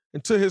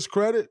 And to his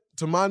credit,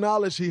 to my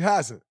knowledge, he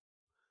hasn't.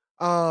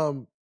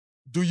 Do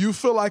you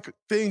feel like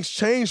things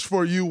changed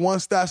for you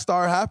once that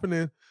started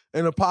happening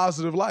in a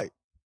positive light?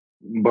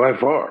 By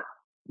far.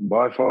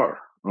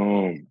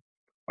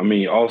 I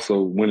mean,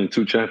 also winning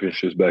 2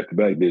 championships back to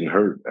back didn't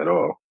hurt at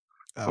all.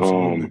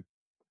 Absolutely.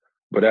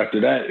 But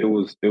after that,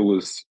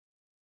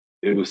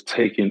 it was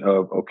taken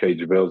up. Okay,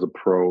 JaVale's a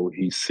pro.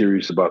 He's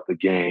serious about the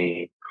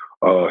game.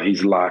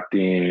 He's locked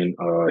in.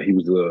 He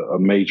was a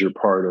major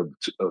part of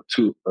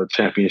a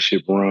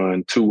championship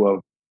run, 2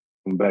 of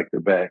them back to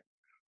back.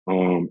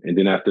 And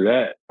then after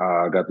that,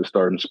 I got the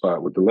starting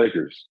spot with the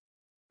Lakers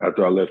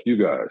after I left you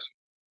guys.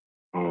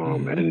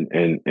 And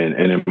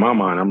in my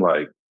mind, I'm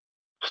like,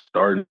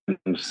 starting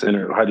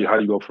center. How do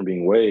you go from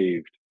being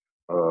waived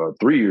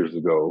 3 years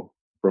ago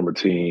from a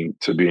team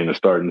to being a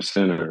starting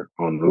center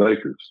on the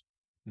Lakers?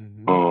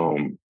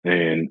 Mm-hmm.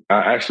 And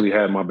I actually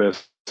had my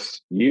best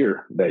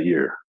year that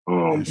year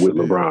with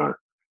LeBron.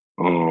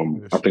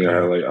 I think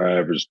I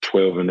averaged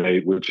 12 and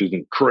 8, which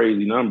isn't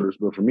crazy numbers,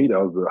 but for me, that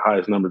was the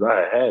highest numbers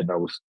I had. And I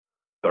was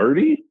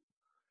 30.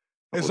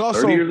 It's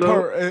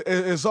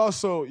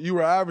also you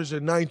were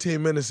averaging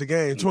 19 minutes a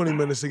game, 20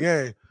 minutes a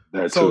game.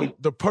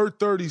 The per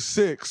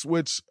 36,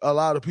 which a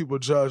lot of people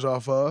judge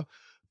off of,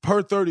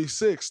 per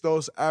 36,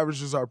 those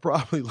averages are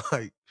probably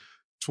like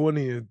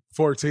 20 and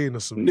 14 or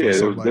something. Yeah,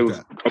 something there like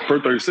was that.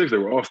 for 36. They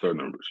were all-star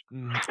numbers.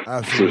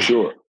 Absolutely. For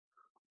sure.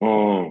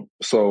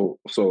 So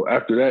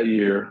after that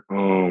year,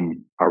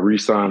 I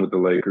re-signed with the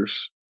Lakers.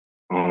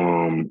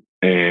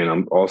 And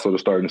I'm also the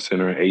starting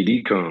center, and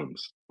AD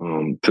comes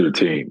to the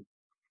team.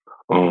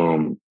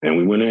 And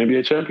we win the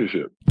NBA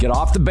championship. Get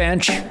off the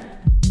bench.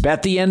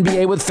 Bet the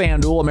NBA with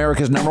FanDuel,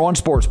 America's #1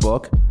 sports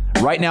book.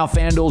 Right now,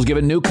 FanDuel's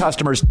giving new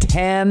customers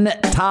 10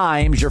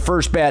 times your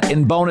first bet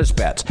in bonus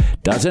bets.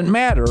 Doesn't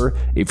matter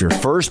if your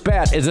first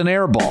bet is an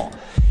air ball.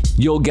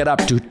 You'll get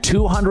up to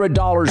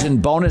 $200 in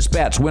bonus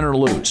bets, win or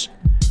lose.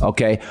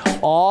 Okay,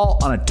 all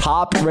on a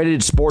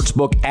top-rated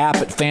sportsbook app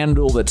at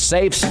FanDuel that's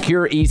safe,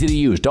 secure, easy to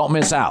use. Don't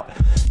miss out.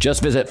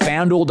 Just visit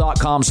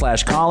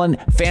FanDuel.com/Colin,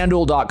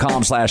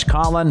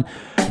 FanDuel.com/Colin.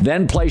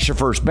 Then place your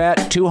first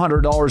bet,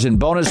 $200 in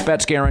bonus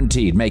bets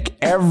guaranteed. Make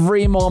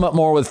every moment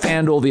more with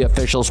FanDuel, the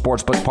official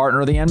sportsbook partner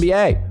of the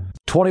NBA.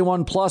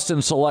 21 plus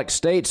in select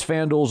states.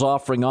 FanDuel's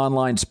offering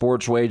online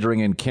sports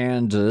wagering in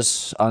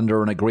Kansas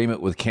under an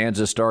agreement with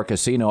Kansas Star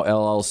Casino,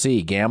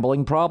 LLC.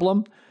 Gambling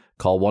problem?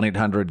 Call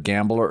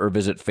 1-800-GAMBLER or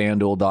visit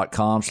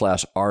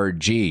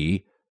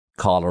FanDuel.com/RG.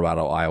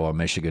 Colorado, Iowa,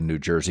 Michigan, New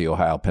Jersey,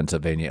 Ohio,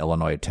 Pennsylvania,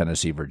 Illinois,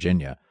 Tennessee,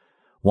 Virginia.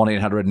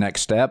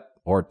 1-800-NEXT-STEP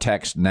or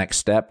text NEXT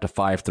STEP to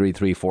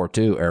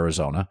 53342,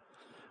 Arizona.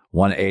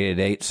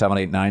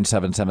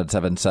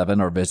 1-888-789-7777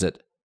 or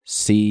visit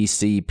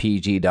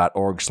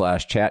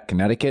ccpg.org/chat,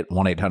 Connecticut.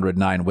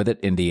 1-800-9-WITH-IT,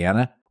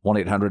 Indiana.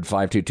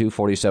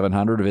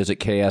 1-800-522-4700 or visit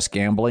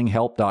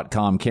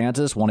ksgamblinghelp.com,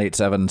 Kansas.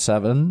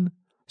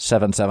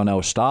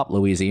 1-877-770-STOP,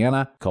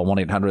 Louisiana. Call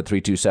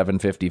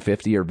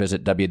 1-800-327-5050 or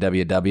visit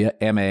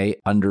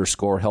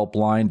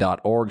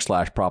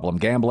www.ma_helpline.org/problem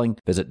gambling.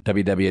 Visit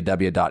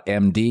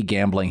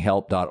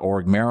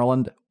www.mdgamblinghelp.org,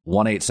 Maryland.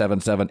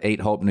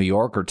 1-877-8-HOPE, New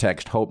York, or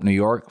text HOPE, New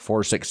York,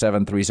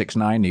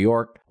 467-369, New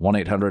York.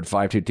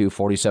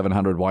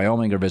 1-800-522-4700,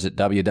 Wyoming, or visit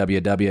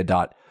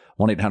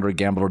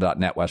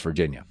www.1800gambler.net, West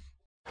Virginia.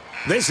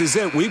 This is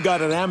it. We've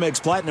got an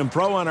Amex Platinum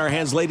Pro on our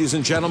hands, ladies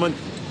and gentlemen.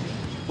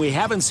 We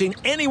haven't seen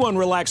anyone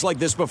relax like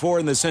this before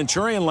in the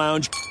Centurion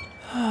Lounge.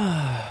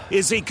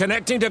 Is he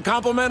connecting to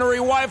complimentary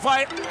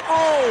Wi-Fi?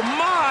 Oh,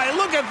 my!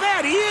 Look at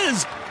that! He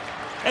is!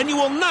 And you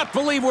will not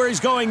believe where he's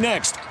going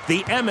next.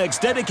 The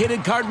Amex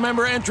dedicated card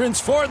member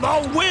entrance for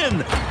the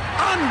win.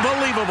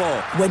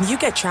 Unbelievable. When you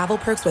get travel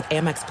perks with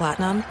Amex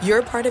Platinum,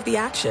 you're part of the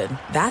action.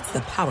 That's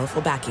the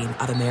powerful backing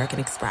of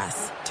American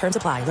Express. Terms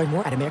apply. Learn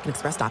more at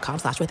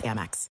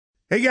americanexpress.com/withAmex.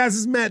 Hey guys,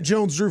 this is Matt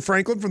Jones, Drew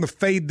Franklin from the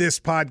Fade This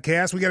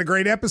podcast. We got a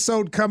great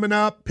episode coming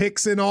up.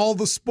 Picks in all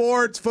the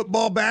sports,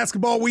 football,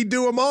 basketball, we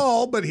do them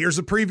all. But here's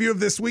a preview of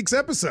this week's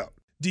episode.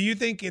 Do you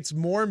think it's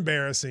more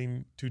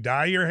embarrassing to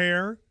dye your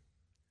hair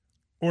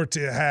or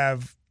to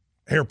have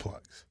hair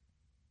plugs?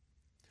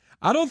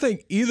 I don't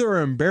think either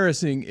are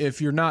embarrassing if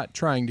you're not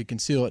trying to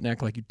conceal it and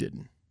act like you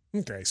didn't.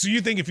 Okay, so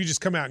you think if you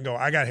just come out and go,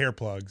 I got hair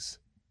plugs.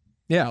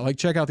 Yeah, like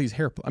check out these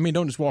hair plugs. I mean,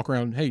 don't just walk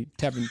around,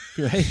 tapping,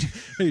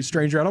 hey,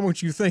 stranger, I don't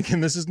want you thinking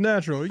this is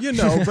natural. You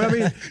know, but I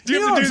mean, do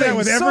you have to do that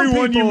with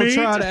everyone you meet?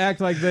 Try to act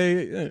like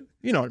they,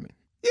 you know what I mean?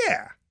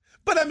 Yeah.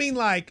 But I mean,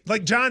 like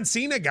John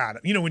Cena got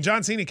it. You know, when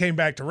John Cena came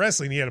back to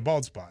wrestling, he had a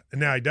bald spot,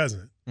 and now he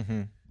doesn't.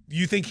 Mm-hmm.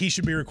 You think he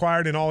should be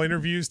required in all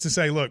interviews to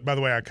say, look, by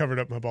the way, I covered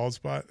up my bald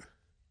spot?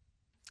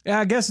 Yeah,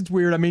 I guess it's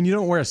weird. I mean, you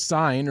don't wear a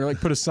sign or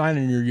put a sign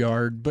in your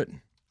yard, but.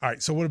 All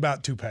right, so what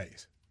about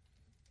toupees?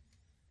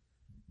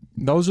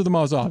 Those are the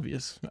most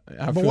obvious.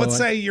 But let's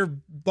say you're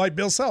like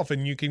Bill Self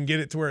and you can get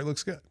it to where it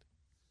looks good.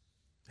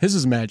 His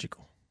is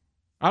magical.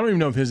 I don't even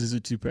know if his is a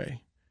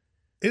toupee.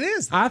 It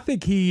is. I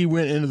think he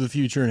went into the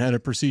future and had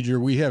a procedure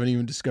we haven't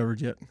even discovered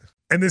yet.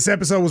 And this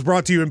episode was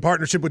brought to you in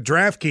partnership with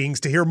DraftKings.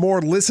 To hear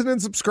more, listen and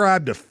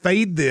subscribe to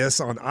Fade This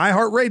on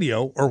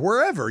iHeartRadio or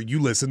wherever you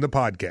listen to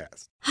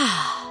podcasts.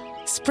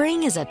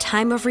 Spring is a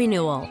time of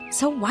renewal,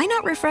 so why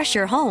not refresh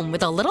your home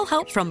with a little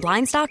help from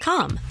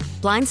Blinds.com?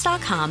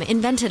 Blinds.com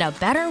invented a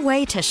better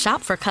way to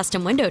shop for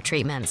custom window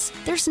treatments.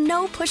 There's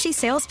no pushy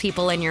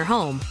salespeople in your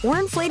home or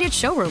inflated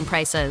showroom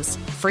prices.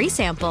 Free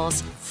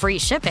samples, free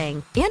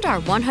shipping, and our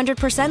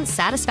 100%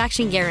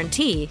 satisfaction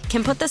guarantee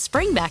can put the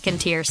spring back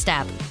into your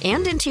step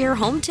and into your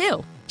home,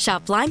 too.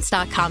 Shop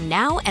Blinds.com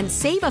now and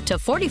save up to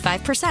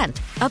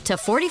 45%. Up to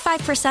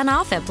 45%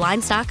 off at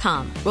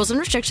Blinds.com. Rules and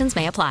restrictions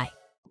may apply.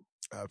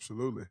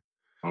 Absolutely.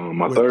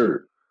 My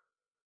third.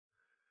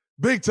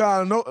 Big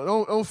time.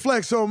 Don't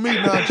flex on me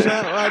now,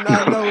 champ. Right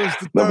now, I know it's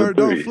the third.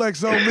 Don't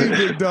flex on me,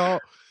 big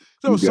dog.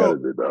 So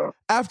big dog.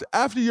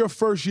 After your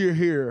first year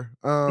here,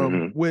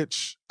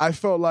 which I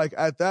felt like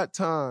at that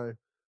time,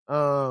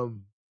 DeAndre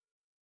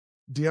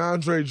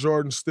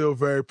Jordan still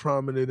very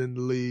prominent in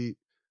the league.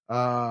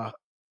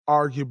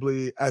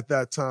 Arguably at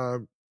that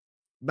time,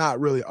 not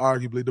really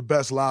arguably, the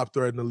best lob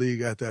threat in the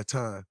league at that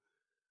time.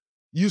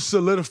 You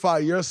solidify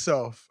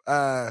yourself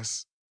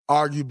as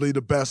arguably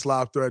the best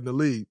lob threat in the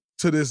league.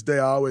 To this day,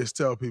 I always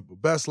tell people,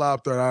 best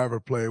lob threat I ever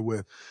played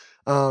with.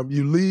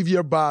 You leave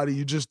your body,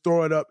 you just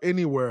throw it up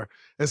anywhere.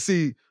 And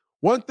see,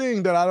 One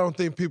thing that I don't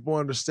think people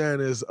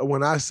understand is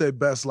when I say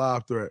best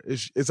lob threat,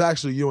 it's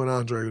actually you and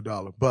Andre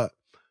Iguodala. But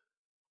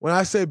when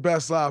I say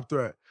best lob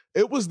threat,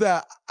 it was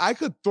that I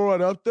could throw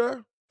it up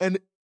there, and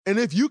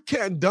if you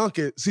can't dunk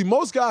it, see,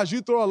 most guys,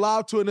 you throw a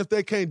lob to it, and if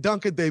they can't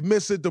dunk it, they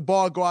miss it, the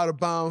ball go out of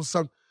bounds.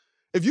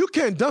 If you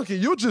can't dunk it,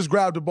 you'll just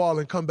grab the ball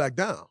and come back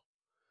down.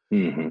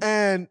 Mm-hmm.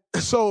 And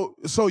so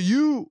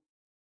you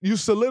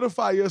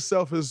solidify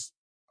yourself as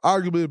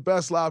arguably the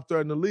best lob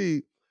threat in the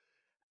league.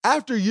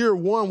 After year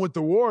one with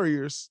the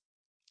Warriors,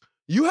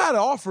 you had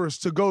offers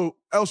to go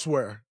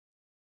elsewhere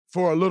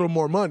for a little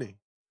more money.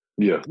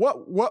 Yeah.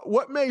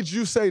 What made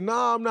you say,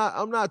 nah,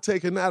 I'm not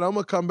taking that. I'm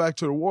gonna come back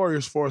to the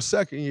Warriors for a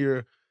second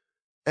year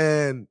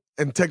and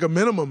take a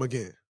minimum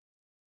again?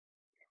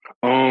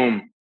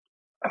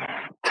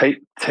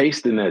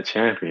 Tasting that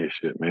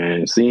championship,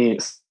 man. Seeing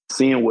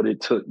what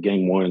it took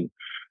game 1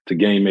 to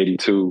game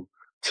 82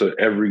 to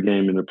every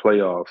game in the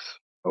playoffs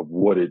of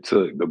what it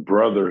took, the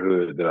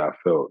brotherhood that I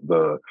felt,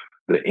 the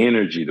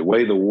energy, the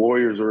way the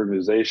Warriors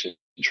organization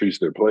treats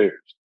their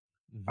players.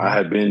 Mm-hmm. I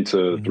had been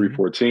to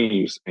 3-4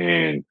 teams,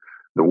 and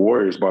the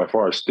Warriors by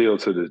far still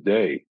to this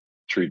day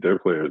treat their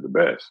players the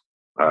best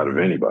out of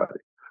anybody.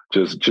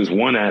 Just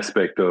one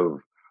aspect of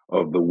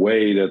the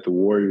way that the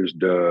Warriors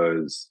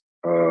does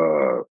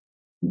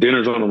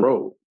dinners on the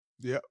road.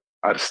 Yeah.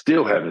 I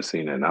still haven't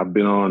seen that. And I've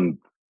been on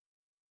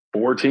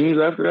 4 teams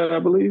after that, I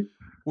believe.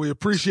 We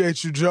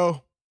appreciate you,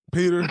 Joe.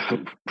 Peter,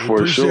 for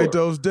appreciate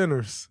those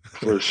dinners.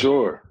 For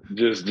sure.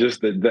 Just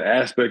the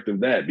aspect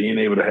of that, being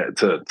able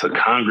to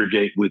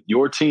congregate with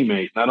your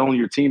teammates, not only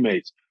your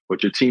teammates,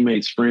 but your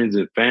teammates' friends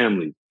and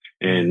family,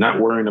 and not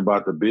worrying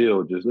about the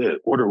bill. Just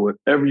order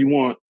whatever you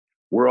want.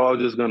 We're all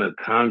just going to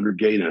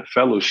congregate and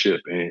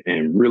fellowship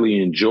and really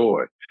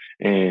enjoy.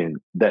 And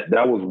that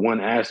was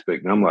one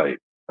aspect. And I'm like,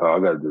 oh, I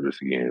got to do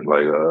this again.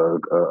 Like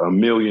a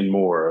million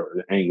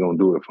more ain't going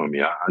to do it for me.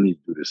 I need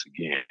to do this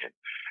again.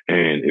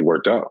 And it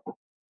worked out.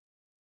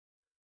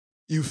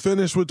 You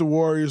finished with the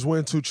Warriors,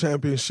 win 2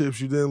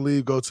 championships. You then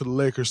leave, go to the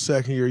Lakers.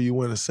 Second year, you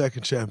win a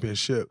second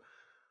championship.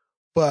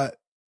 But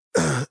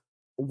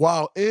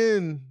while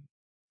in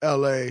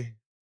L.A.,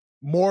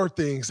 more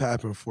things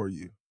happen for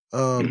you.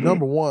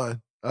 Number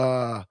one,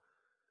 I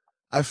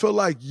feel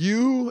like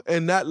you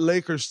and that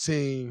Lakers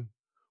team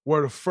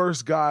were the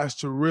first guys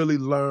to really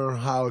learn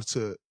how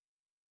to,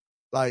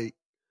 like,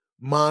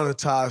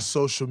 monetize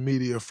social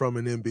media from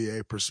an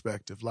NBA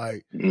perspective.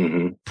 Like,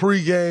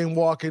 pregame,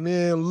 walking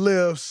in,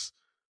 lifts,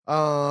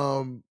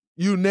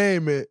 you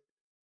name it.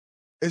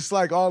 It's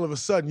like all of a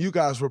sudden you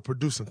guys were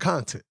producing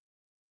content.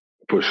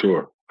 For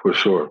sure.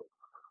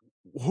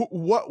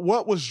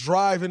 What was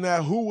driving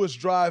that? Who was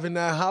driving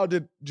that? How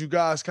did you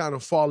guys kind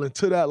of fall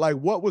into that? Like,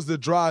 what was the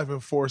driving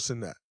force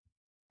in that?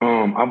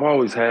 I've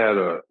always had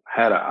an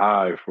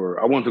eye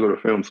for. I wanted to go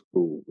to film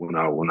school when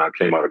I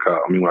came out of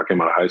college. I mean, when I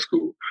came out of high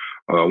school,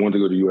 I wanted to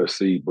go to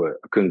USC, but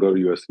I couldn't go to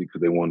USC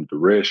because they wanted to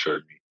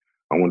redshirt me.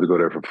 I wanted to go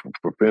there for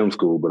film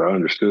school, but I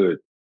understood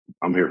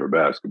I'm here for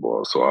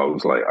basketball, so I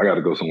was like, I got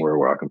to go somewhere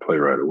where I can play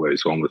right away.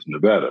 So I'm with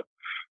Nevada.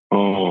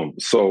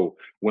 So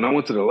when I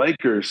went to the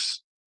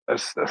Lakers,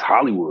 that's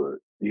Hollywood.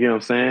 You know what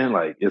I'm saying?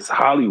 Like, it's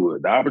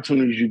Hollywood. The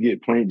opportunities you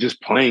get playing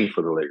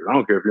for the Lakers. I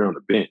don't care if you're on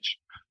the bench.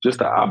 Just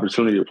the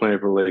opportunity of playing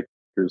for the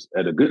Lakers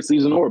at a good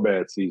season or a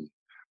bad season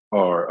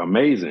are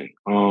amazing.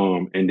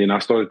 And then I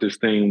started this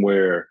thing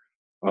where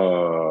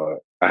I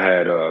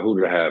had who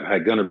did I have? I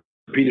had Gunnar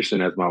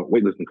Peterson as my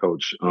weightlifting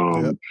coach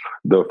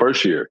the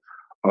first year.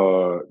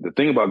 The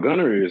thing about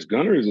Gunnar is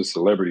a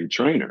celebrity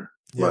trainer.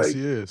 Yes,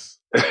 he is.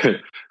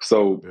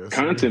 So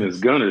content is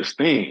Gunnar's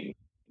thing.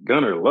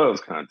 Gunnar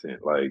loves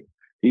content. Like,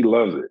 he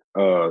loves it.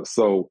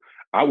 So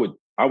I would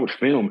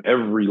film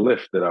every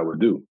lift that I would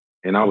do,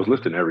 and I was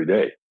lifting every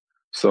day.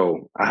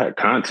 So I had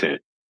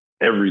content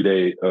every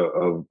day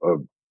of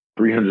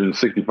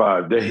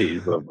 365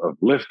 days of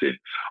lifting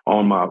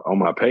on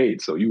my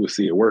page. So you would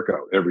see a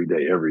workout every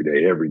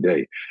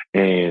day.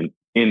 And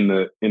in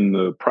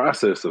the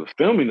process of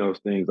filming those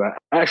things, I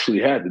actually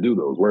had to do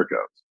those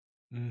workouts.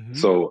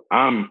 So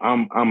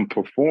I'm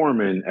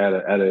performing at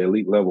an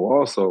elite level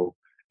also,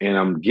 and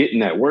I'm getting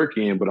that work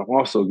in, but I'm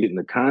also getting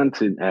the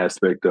content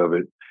aspect of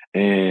it.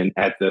 And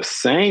at the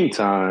same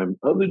time,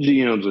 other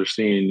GMs are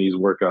seeing these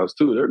workouts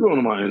too. They're going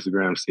to my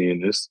Instagram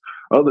seeing this.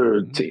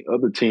 Other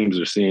teams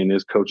are seeing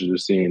this. Coaches are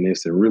seeing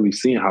this and really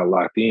seeing how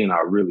locked in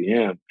I really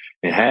am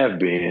and have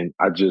been.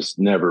 I just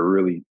never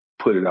really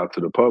put it out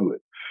to the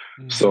public.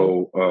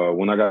 So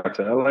when I got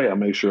to LA, I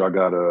made sure I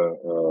got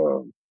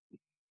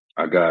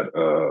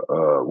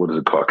what is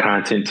it called?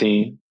 Content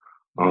team.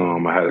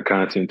 I had a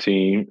content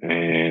team,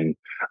 and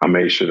I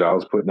made sure that I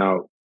was putting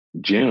out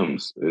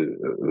gems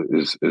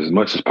as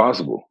much as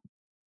possible.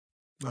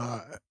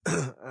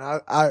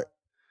 I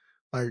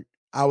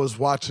was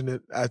watching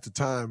it at the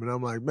time, and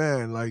I'm like,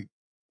 man, like,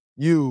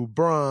 you,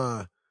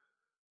 Bron,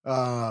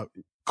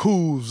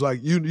 Kuz, like,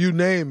 you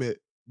name it,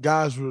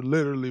 guys were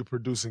literally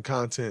producing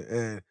content,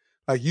 and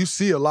like, you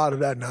see a lot of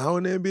that now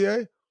in the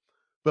NBA,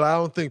 but I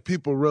don't think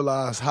people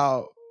realize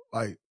how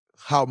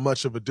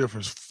much of a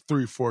difference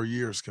 3-4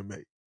 years can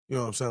make. You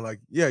know what I'm saying? Like,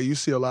 yeah, you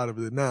see a lot of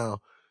it now,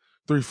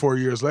 3-4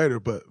 years later,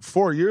 but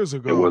 4 years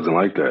ago. It wasn't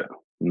like that.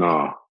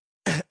 No.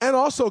 And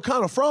also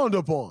kind of frowned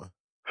upon.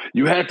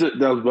 You had to,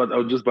 I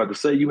was just about to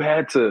say, you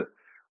had to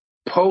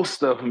post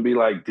stuff and be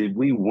like, did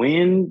we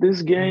win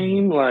this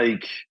game?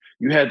 Like,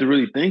 you had to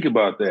really think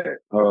about that.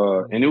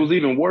 And it was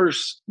even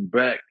worse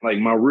back, like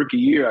my rookie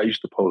year, I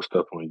used to post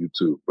stuff on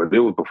YouTube, but it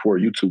was before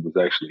YouTube was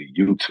actually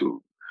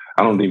YouTube.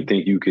 I don't even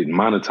think you could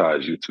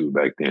monetize YouTube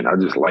back then. I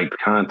just liked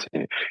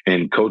content.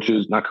 And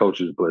coaches, not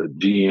coaches, but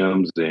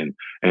GMs and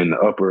the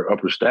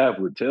upper staff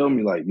would tell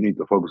me, like, you need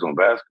to focus on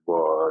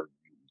basketball.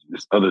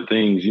 There's other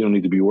things. You don't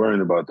need to be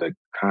worrying about that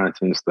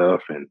content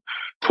stuff and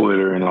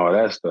Twitter and all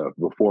that stuff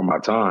before my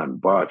time,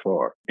 by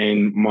far.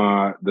 And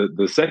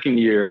the second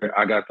year,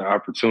 I got the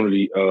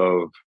opportunity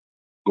of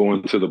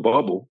going to the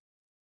bubble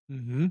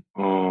when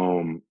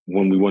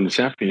we won the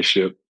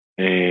championship.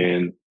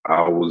 And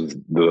I was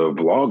the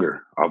vlogger.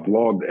 I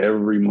vlogged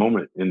every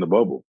moment in the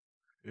bubble.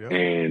 Yep.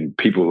 And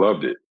people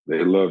loved it.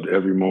 They loved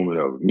every moment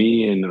of it.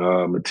 Me and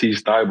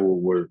Matisse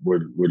Thybulle were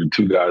the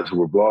two guys who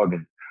were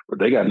vlogging, but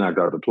they got knocked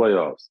out of the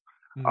playoffs.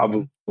 I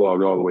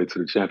vlogged all the way to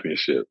the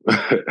championship.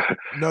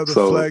 Another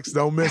flex.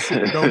 Don't miss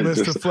it. Don't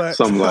miss the flex.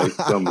 something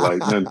like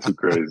nothing too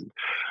crazy.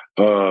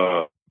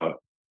 I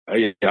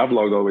vlogged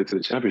all the way to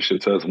the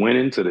championship, to us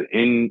winning, to the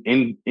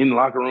in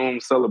locker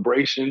room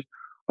celebration.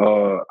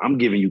 I'm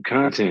giving you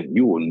content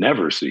you will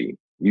never see.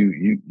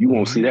 You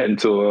won't see that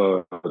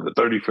until the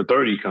 30 for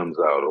 30 comes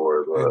out,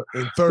 or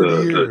in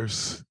 30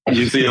 years.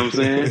 You see what I'm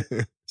saying?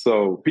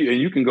 So, and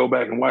you can go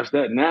back and watch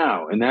that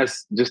now, and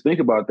that's, just think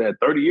about that.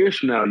 30 years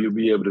from now, you'll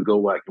be able to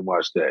go back and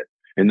watch that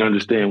and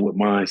understand what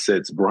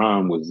mindsets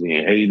Bron was in,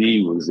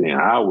 AD was in,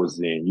 I was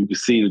in. You can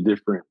see the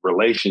different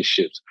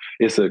relationships.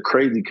 It's a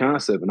crazy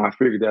concept, and I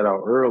figured that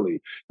out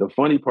early. The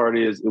funny part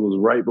is, it was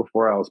right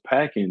before I was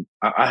packing.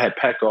 I had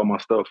packed all my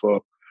stuff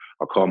up.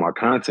 I called my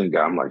content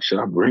guy. I'm like, should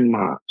I bring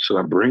my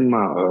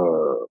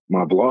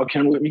vlog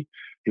camera with me?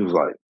 He was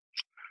like,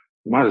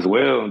 might as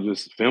well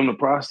just film the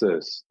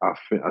process.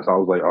 So I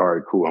was like, all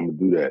right, cool, I'm gonna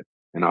do that.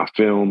 And I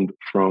filmed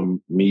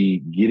from me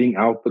getting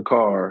out the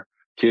car,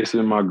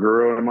 kissing my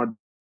girl and my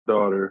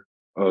daughter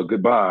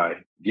goodbye,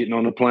 getting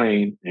on the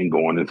plane, and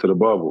going into the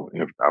bubble.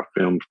 And I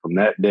filmed from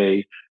that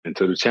day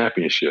into the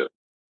championship,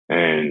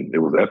 and it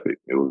was epic.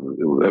 It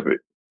was epic.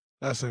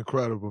 That's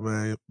incredible,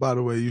 man. By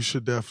the way, you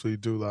should definitely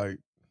do like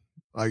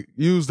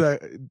use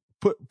that,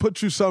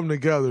 put you something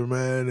together,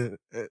 man.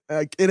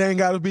 It ain't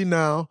got to be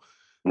now,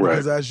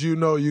 because as you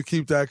know, you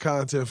keep that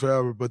content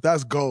forever. But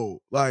that's gold,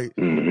 like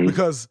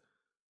because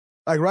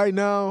like right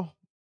now,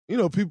 you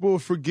know, people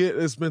forget.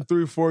 It's been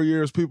 3-4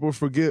 years. People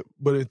forget,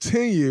 but in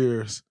 10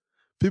 years,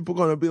 people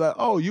gonna be like,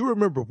 "Oh, you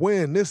remember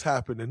when this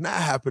happened and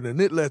that happened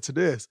and it led to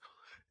this,"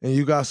 and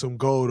you got some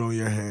gold on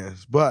your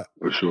hands. But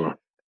for sure.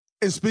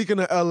 And speaking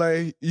of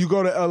LA, you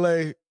go to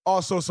LA.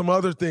 Also, some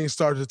other things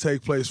started to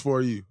take place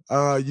for you.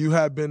 You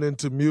have been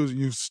into music.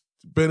 You've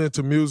been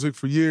into music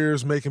for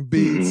years, making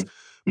beats,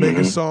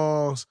 making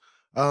songs.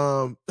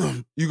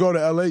 You go to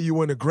LA, you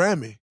win a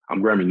Grammy.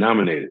 I'm Grammy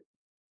nominated.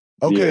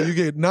 Okay, you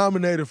get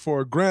nominated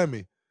for a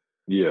Grammy.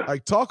 Yeah.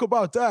 Like, talk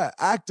about that.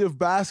 Active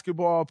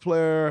basketball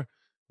player.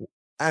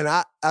 And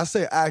I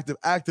say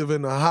active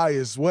in the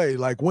highest way,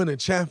 like winning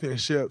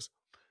championships.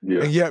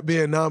 Yeah. And yet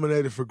being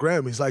nominated for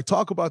Grammys. Like,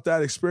 talk about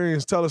that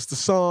experience. Tell us the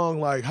song,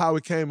 like how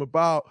it came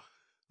about,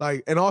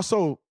 like, and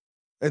also,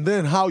 and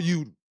then how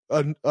you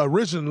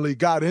originally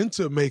got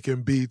into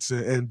making beats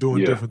and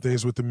doing different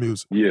things with the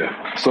music.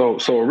 Yeah. So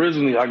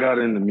originally I got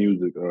into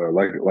music.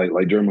 Like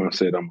Draymond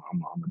said, I'm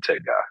a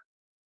tech guy.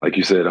 Like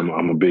you said,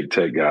 I'm a big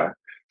tech guy.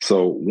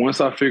 So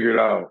once I figured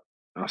out,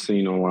 I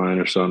seen online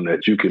or something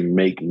that you can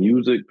make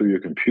music through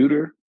your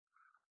computer,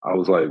 I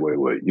was like,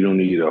 wait, you don't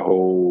need a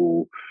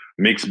whole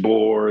mix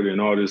board and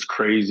all this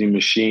crazy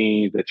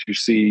machines that you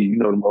see, you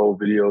know, them old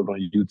videos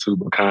on YouTube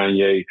of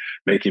Kanye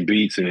making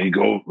beats, and he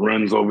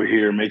runs over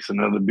here, makes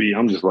another beat.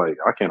 I'm just like,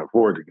 I can't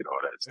afford to get all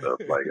that stuff.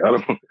 Like,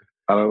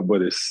 I don't,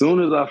 but as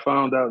soon as I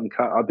found out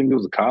I think it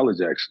was a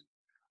college actually,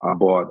 I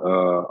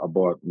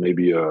bought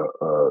maybe a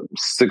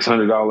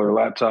 $600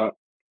 laptop.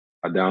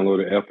 I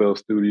downloaded FL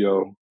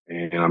Studio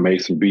and I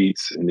made some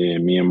beats, and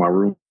then me and my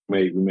roommate,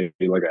 we made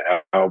like an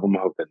album.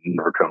 I hope that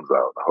never comes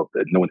out. I hope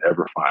that no one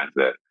ever finds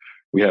that.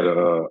 We had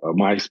a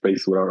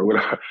MySpace with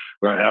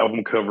our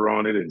album cover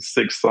on it and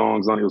 6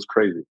 songs on it. It was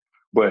crazy.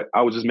 But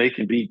I was just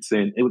making beats,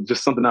 and it was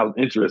just something I was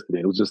interested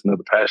in. It was just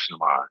another passion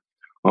of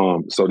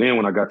mine. So then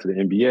when I got to the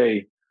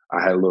NBA,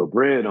 I had a little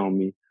bread on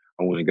me.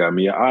 I went and got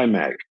me an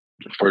iMac.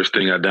 The first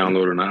thing I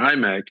downloaded on an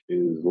iMac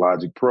is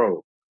Logic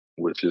Pro,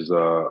 which is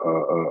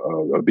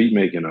a beat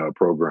making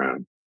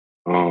program.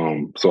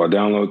 So I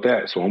downloaded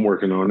that. So I'm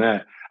working on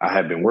that. I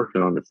had been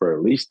working on it for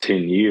at least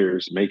 10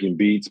 years, making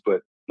beats,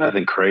 but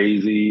nothing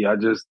crazy. I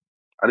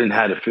didn't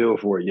have a feel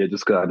for it yet,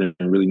 just because I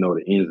didn't really know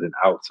the ins and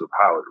outs of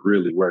how it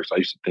really works. I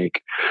used to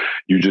think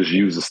you just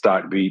use the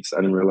stock beats. I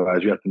didn't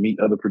realize you have to meet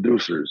other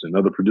producers, and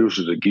other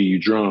producers that give you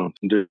drums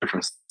and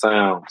different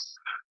sounds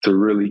to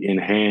really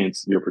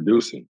enhance your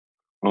producing.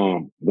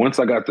 Once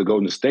I got to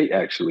Golden State,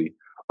 actually,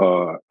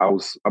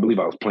 I believe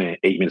I was playing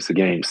 8 minutes a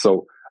game.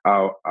 So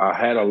I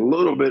had a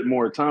little bit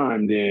more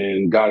time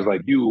than guys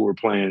like you who were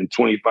playing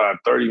 25,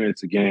 30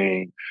 minutes a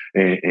game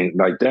and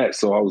like that.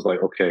 So I was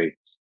like, okay,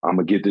 I'm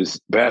going to get this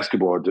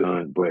basketball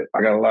done, but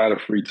I got a lot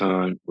of free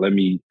time. Let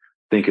me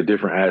think of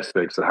different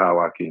aspects of how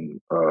I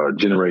can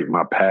generate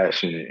my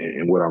passion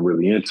and what I'm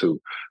really into.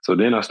 So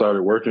then I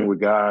started working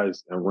with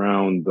guys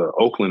around the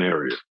Oakland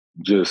area,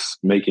 just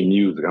making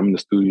music. I'm in the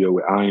studio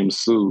with I Am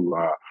Sue.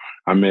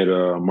 I met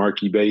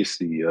Marky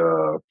Basie,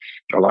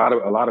 a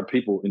lot of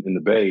people in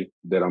the Bay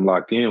that I'm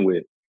locked in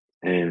with,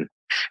 and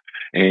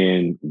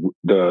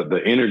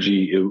the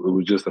energy, it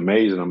was just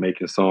amazing. I'm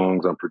making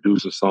songs, I'm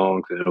producing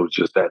songs, and it was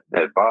just that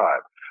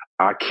vibe.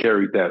 I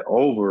carried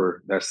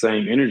that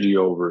same energy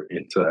over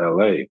into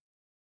LA.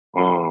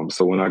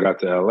 So when I got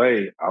to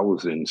LA, I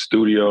was in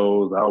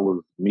studios, I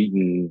was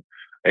meeting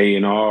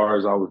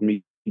A&Rs, I was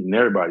meeting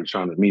everybody,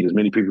 trying to meet as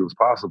many people as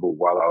possible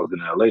while I was in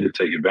LA to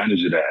take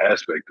advantage of that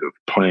aspect of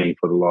playing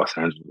for the Los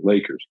Angeles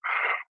Lakers.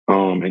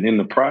 And in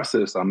the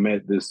process, I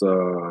met this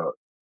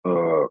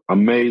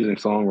amazing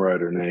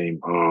songwriter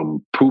named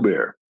Pooh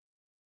Bear.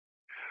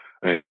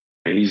 And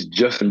he's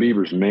Justin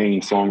Bieber's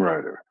main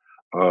songwriter.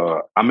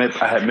 I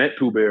had met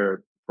Pooh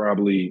Bear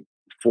probably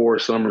 4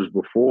 summers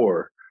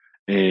before,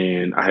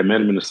 and I had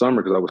met him in the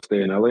summer because I would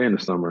stay in LA in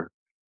the summer.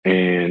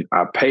 And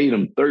I paid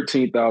him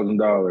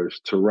 $13,000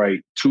 to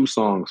write 2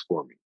 songs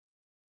for me.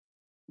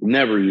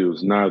 Never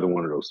used neither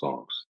one of those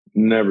songs.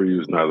 Never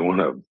used neither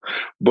one of them.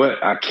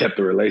 But I kept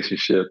the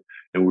relationship,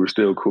 and we were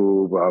still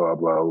cool, blah, blah,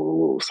 blah, blah,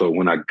 blah. So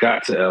when I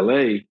got to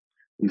LA,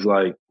 he's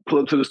like, pull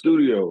up to the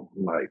studio.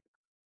 I'm like,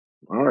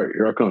 all right,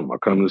 here I come. I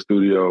come to the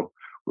studio.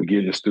 We get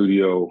in the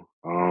studio.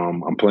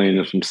 I'm playing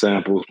him some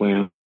samples,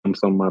 playing him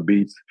some of my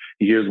beats.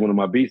 He hears one of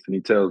my beats, and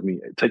he tells me,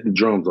 hey, take the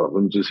drums off.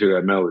 Let me just hear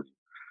that melody.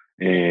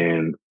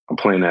 And I'm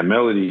playing that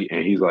melody,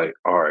 and he's like,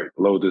 all right,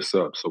 load this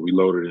up. So we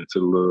loaded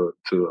into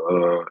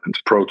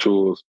Pro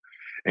Tools,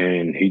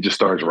 and he just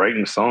starts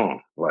writing a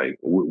song. Like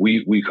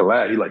we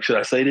collab. He's like, should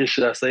I say this?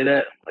 Should I say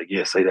that? I'm like,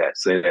 yeah, say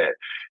that.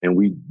 And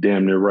we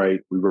damn near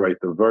write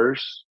the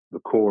verse, the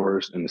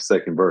chorus, and the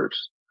second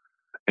verse.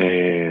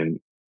 And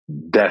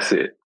that's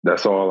it.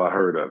 That's all I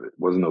heard of it.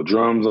 Wasn't no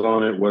drums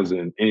on it.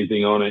 Wasn't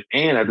anything on it.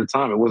 And at the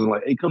time, it wasn't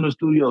like, hey, come to the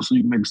studio so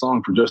you can make a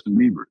song for Justin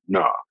Bieber.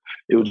 Nah,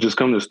 it was just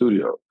come to the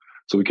studio.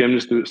 So we came to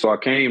the studio. So I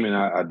came and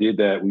I did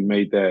that. We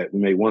made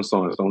one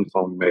song. It's the only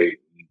song we made.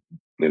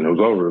 And it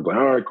was over. It was like,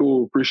 all right,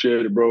 cool.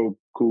 Appreciate it, bro.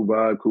 Cool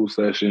vibe, cool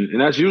session. And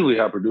that's usually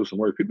how producing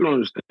works. People don't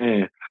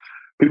understand.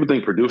 People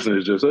think producing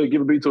is just, hey,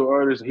 give a beat to an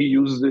artist, he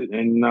uses it,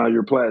 and now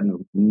you're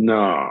platinum.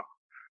 Nah.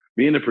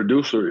 Being a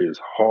producer is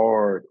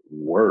hard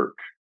work.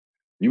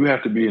 You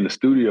have to be in the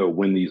studio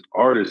when these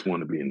artists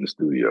want to be in the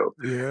studio.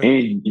 Yeah.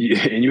 And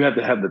you have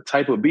to have the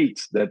type of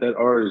beats that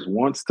artist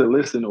wants to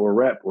listen or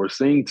rap or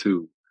sing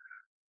to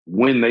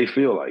when they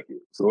feel like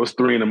it. So it's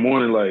 3 a.m,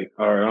 like,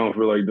 all right, I don't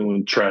feel like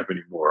doing trap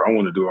anymore. I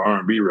want to do an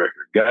R&B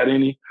record. Got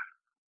any?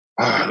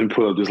 Let me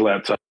pull up this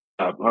laptop.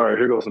 All right,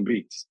 here goes some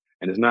beats.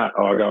 And it's not,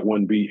 oh, I got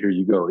one beat, here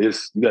you go. You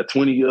got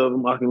 20 of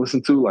them I can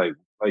listen to? Like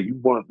you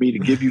want me to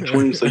give you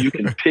 20 so you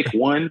can pick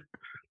one?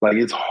 Like,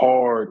 it's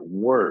hard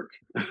work.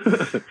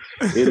 It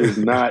is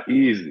not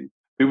easy.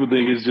 People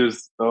think it's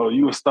just, oh,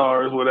 you a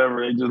star or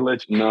whatever. They just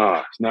let you. Nah,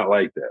 it's not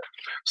like that.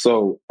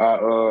 So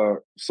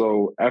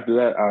so after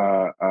that,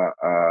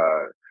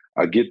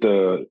 I get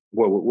the,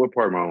 what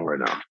part am I on right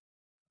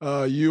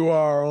now? You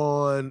are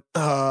on,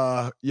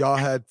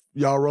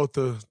 y'all wrote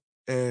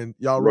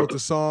the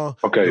song.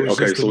 Okay. It was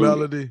just so the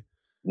melody.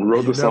 We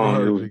wrote the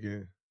song.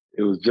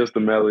 It was just the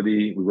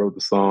melody. We wrote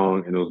the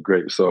song and it was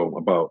great. So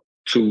about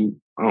 2,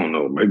 I don't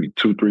know, maybe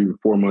 2, 3,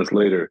 4 months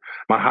later,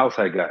 my house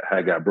had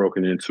got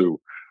broken into.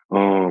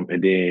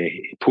 And then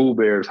Pooh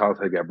Bear's house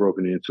had got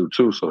broken into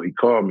too. So he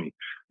called me.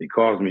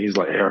 He's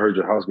like, hey, I heard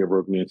your house get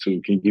broken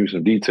into. Can you give me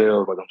some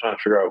details? Like, I'm trying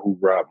to figure out who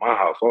robbed my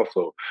house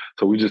also.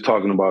 So we just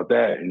talking about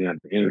that. And then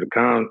at the end of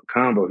the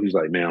combo, he's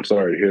like, man, I'm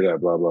sorry to hear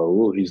that, blah, blah,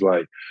 blah. He's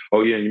like,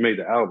 oh yeah, you made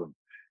the album.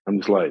 I'm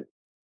just like,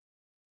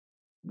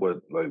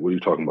 what are you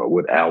talking about?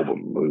 What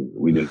album?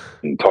 We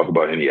didn't talk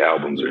about any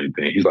albums or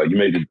anything. He's like, you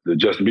made the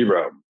Justin Bieber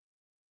album.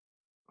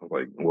 I was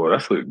like, well,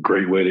 that's a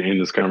great way to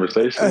end this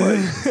conversation.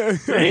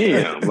 Like,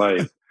 damn,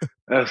 like,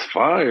 that's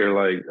fire.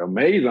 Like,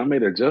 amazing. I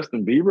made a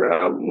Justin Bieber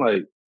album.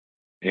 Like,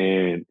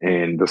 and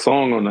the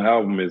song on the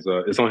album is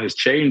it's on his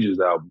Changes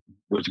album,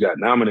 which got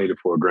nominated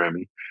for a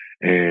Grammy.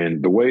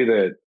 And the way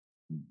that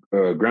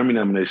Grammy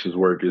nominations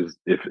work is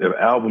if an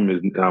album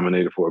is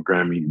nominated for a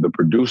Grammy, the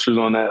producers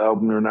on that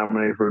album are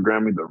nominated for a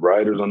Grammy, the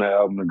writers on that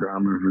album are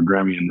nominated for a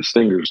Grammy, and the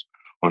singers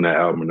on that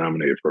album are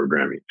nominated for a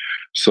Grammy.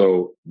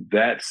 So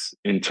that's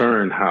in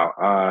turn how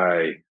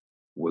I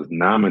was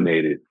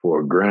nominated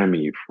for a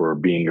Grammy for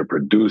being a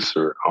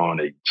producer on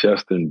a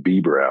Justin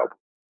Bieber album.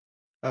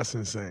 That's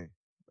insane.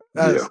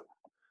 That's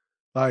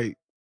like,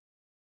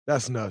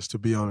 that's nuts to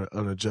be on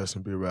a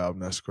Justin Bieber album.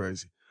 That's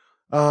crazy.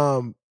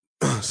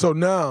 So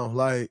now,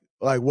 like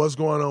what's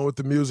going on with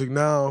the music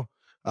now?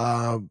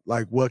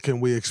 Like, what can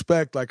we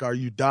expect? Like, are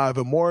you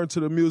diving more into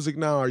the music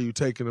now? Are you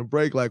taking a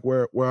break? Like,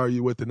 where are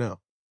you with it now?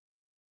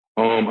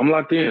 I'm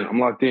locked in. I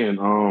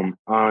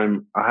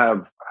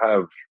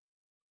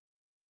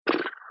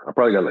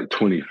probably got like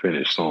 20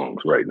 finished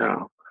songs right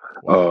now.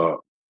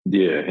 Wow.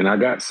 Yeah, and I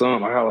got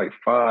like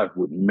 5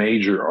 with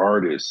major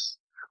artists,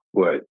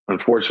 but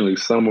unfortunately,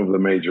 some of the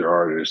major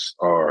artists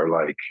are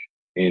like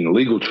in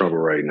legal trouble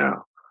right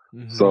now.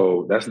 Mm-hmm.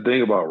 So that's the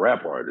thing about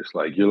rap artists.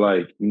 Like,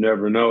 you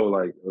never know.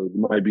 Like, it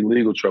might be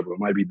legal trouble. It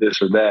might be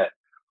this or that.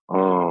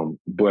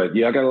 But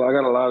yeah, I got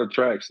a lot of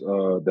tracks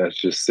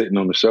that's just sitting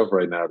on the shelf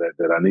right now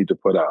that I need to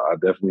put out. I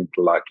definitely need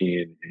to lock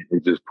in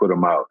and just put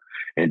them out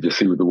and just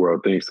see what the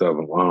world thinks of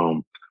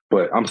them.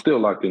 But I'm still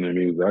locked in the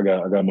music. I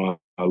got my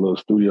little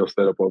studio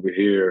set up over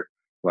here.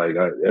 Like,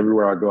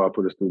 everywhere I go, I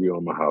put a studio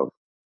in my house.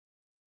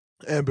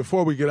 And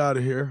before we get out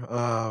of here,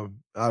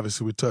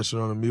 obviously we touched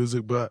on the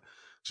music, but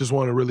just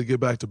want to really get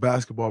back to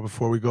basketball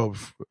before we go.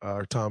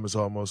 Our time is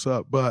almost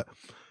up. But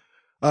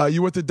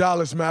you went to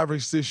Dallas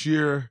Mavericks this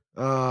year,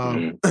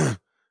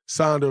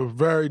 signed a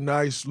very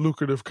nice,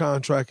 lucrative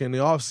contract in the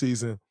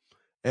offseason,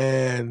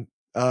 and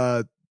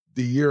the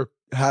year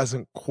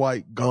hasn't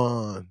quite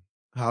gone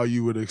how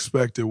you would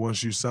expect it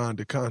once you signed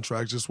the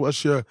contract. Just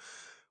what's your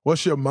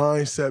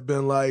mindset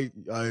been like?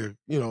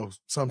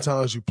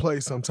 Sometimes you play,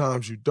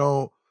 sometimes you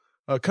don't.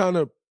 Kind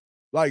of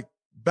like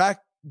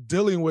back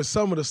dealing with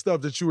some of the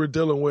stuff that you were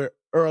dealing with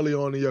early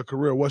on in your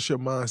career. What's your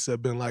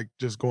mindset been like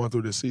just going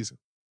through this season?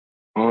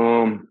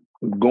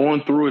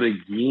 Going through it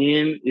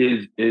again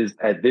is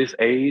at this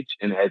age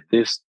and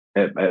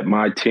at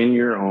my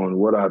tenure on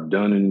what I've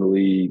done in the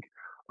league,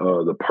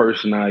 the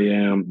person I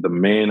am, the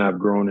man I've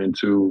grown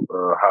into,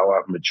 how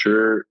I've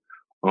matured.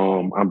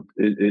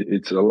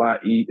 It's a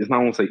lot. It's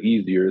not want to say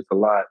easier. It's a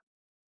lot.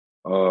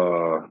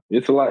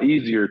 It's a lot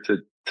easier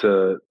to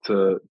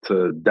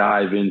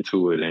dive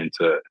into it and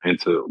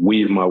to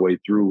weave my way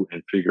through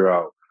and figure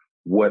out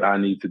what I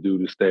need to do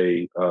to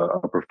stay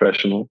a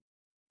professional,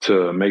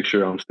 to make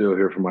sure I'm still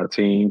here for my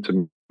team,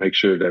 to make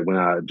sure that when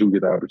I do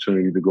get the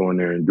opportunity to go in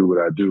there and do what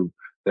I do,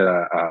 that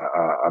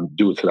I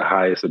do it to the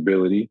highest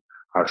ability.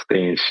 I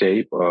stay in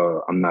shape.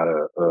 I'm not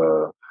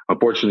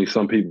unfortunately,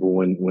 some people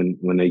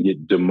when they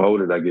get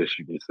demoted, I guess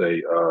you can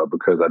say,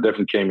 because I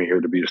definitely came in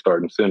here to be the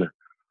starting center.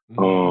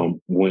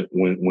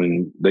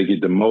 When they get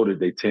demoted,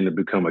 they tend to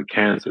become a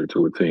cancer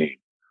to a team.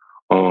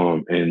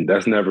 And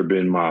that's never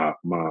been my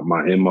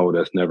MO.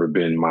 That's never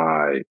been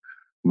my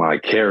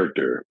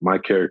character. My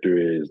character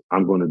is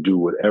I'm going to do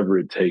whatever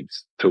it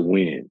takes to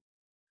win.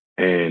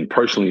 And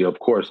personally, of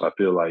course, I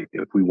feel like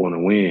if we want to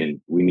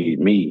win, we need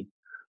me.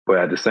 But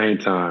at the same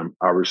time,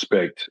 I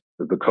respect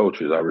the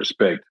coaches. I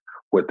respect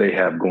what they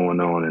have going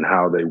on and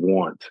how they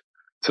want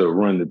to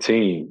run the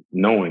team,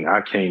 knowing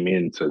I came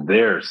into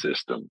their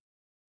system.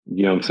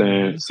 You know what I'm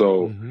saying?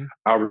 So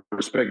I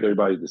respect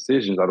everybody's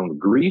decisions. I don't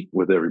agree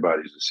with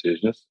everybody's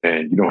decisions,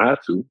 and you don't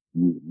have to.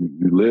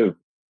 You live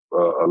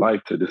a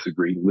life to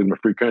disagree. You live in a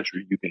free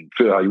country. You can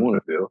feel how you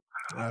want to feel.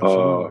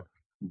 Absolutely.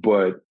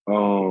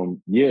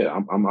 Yeah,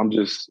 I'm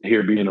just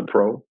here being a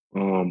pro.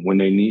 When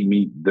they need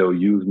me, they'll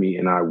use me,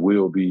 and I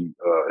will be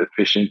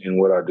efficient in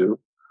what I do.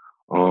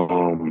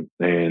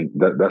 And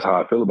that's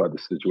how I feel about the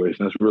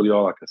situation. That's really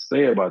all I can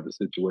say about the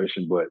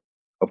situation. But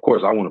of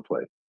course, I want to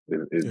play.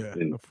 In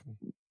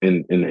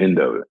the end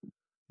of it,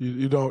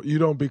 you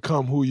don't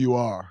become who you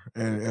are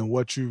and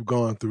what you've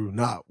gone through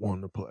not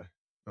wanting to play.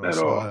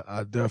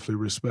 I definitely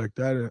respect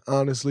that. And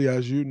honestly,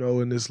 as you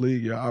know, in this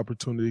league, your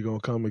opportunity gonna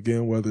come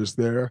again, whether it's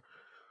there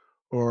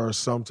or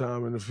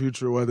sometime in the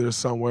future, whether it's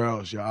somewhere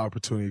else, your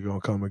opportunity gonna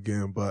come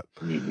again. But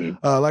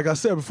like I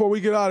said, before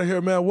we get out of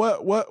here, man,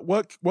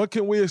 what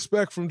can we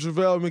expect from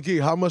Javale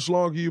McGee? How much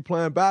longer are you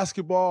playing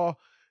basketball?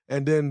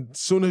 And then as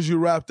soon as you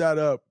wrap that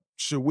up,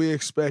 should we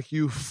expect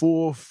you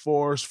full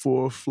force,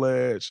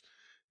 full-fledged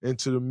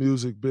into the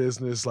music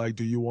business? Like,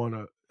 do you want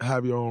to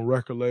have your own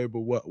record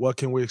label? What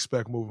can we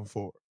expect moving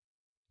forward?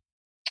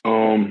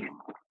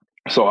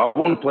 So I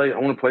want to play. I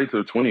want to play to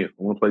the 20th. I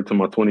want to play to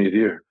my 20th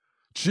year.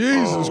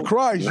 Jesus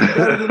Christ, you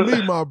better than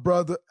me, my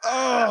brother.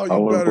 Oh,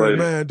 you better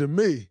man than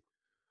me.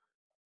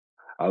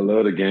 I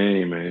love the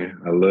game, man.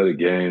 I love the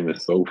game.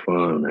 It's so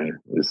fun, man.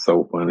 It's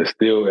so fun. It's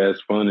still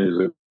as fun as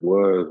it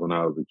was when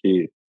I was a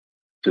kid.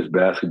 Just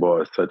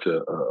basketball is such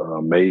an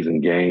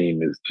amazing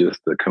game. It's just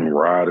the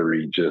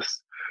camaraderie,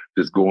 just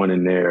going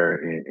in there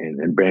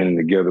and banding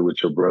together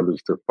with your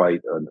brothers to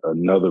fight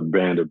another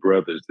band of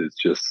brothers. It's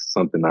just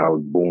something I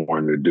was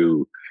born to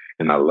do,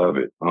 and I love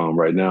it.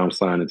 Right now, I'm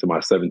signed into my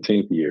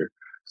 17th year,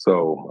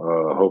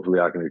 so hopefully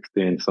I can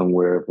extend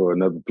somewhere for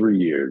another 3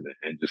 years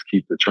and just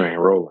keep the train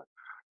rolling.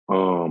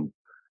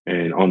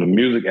 And on the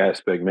music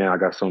aspect, man, I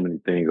got so many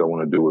things I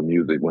want to do with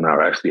music when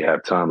I actually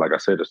have time. Like I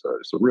said, it's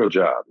a real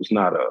job. It's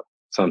not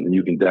something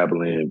you can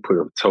dabble in, put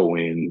a toe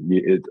in.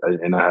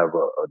 And I have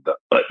the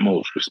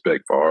utmost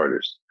respect for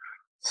artists.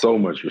 So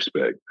much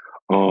respect.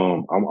 I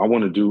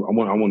want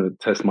to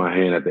test my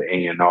hand at the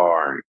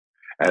A&R,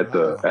 at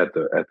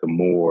the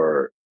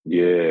more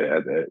Yeah,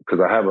 because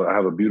I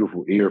have a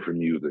beautiful ear for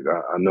music.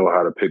 I know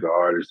how to pick an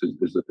artist.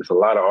 It's a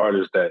lot of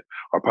artists that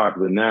are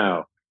popular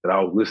now that I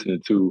was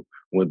listening to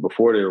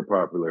before they were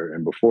popular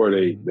and before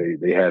they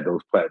had those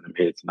platinum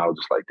hits, and I was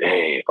just like,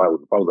 dang, if I was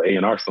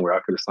A&R somewhere,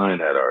 I could have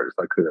signed that artist.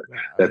 I could have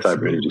that type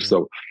of energy.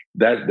 So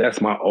that's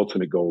my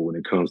ultimate goal when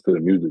it comes to the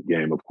music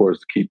game. Of course,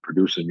 to keep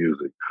producing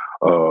music,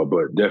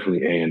 but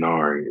definitely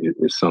A&R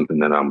is something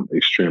that I'm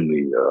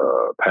extremely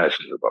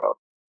passionate about.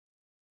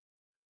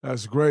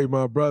 That's great,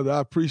 my brother. I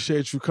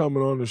appreciate you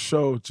coming on the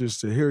show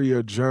just to hear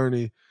your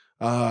journey.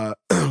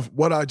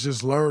 What I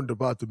just learned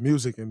about the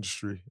music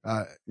industry.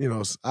 I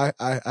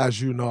as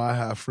you know, I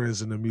have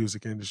friends in the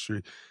music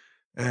industry,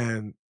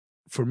 and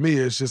for me,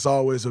 it's just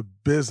always a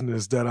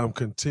business that I'm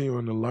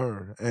continuing to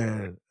learn.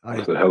 And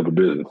it's a hell of a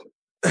business.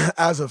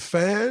 As a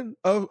fan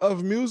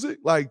of music,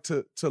 like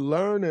to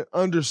learn and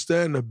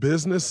understand the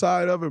business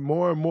side of it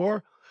more and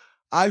more,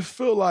 I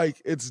feel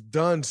like it's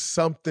done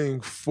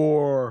something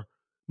for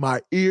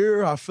my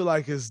ear. I feel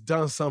like it's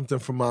done something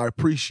for my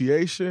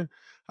appreciation.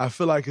 I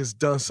feel like it's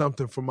done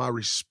something for my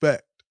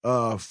respect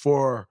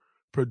for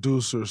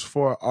producers,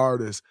 for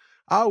artists.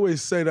 I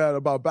always say that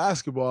about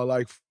basketball,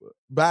 like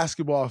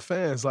basketball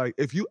fans, like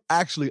if you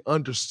actually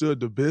understood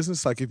the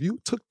business, like if you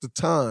took the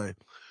time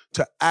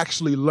to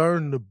actually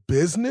learn the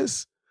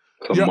business,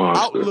 your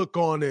outlook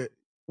on it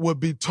would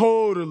be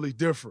totally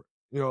different.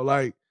 You know,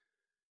 like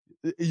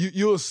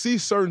you'll see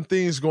certain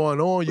things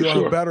going on.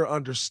 You'll better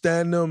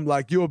understand them.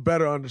 Like you'll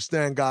better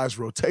understand guys'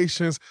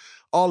 rotations.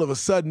 All of a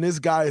sudden, this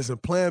guy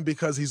isn't playing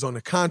because he's on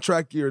a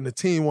contract year and the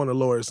team want to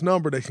lower his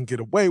number. They can get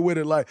away with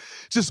it. Like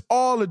just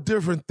all the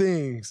different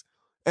things.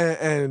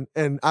 And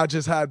I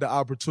just had the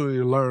opportunity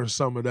to learn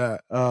some of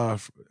that,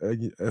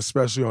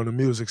 especially on the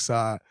music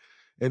side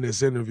in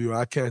this interview.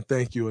 I can't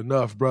thank you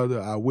enough,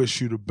 brother. I wish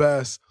you the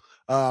best.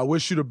 I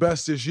wish you the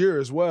best this year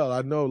as well.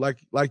 I know,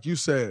 like you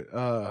said,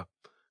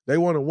 they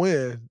want to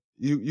win.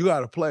 You got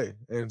to play.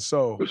 And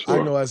so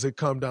I know as it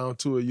come down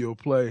to it, you'll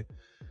play.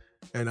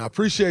 And I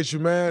appreciate you,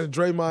 man.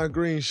 Draymond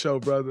Green Show,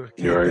 brother. Can't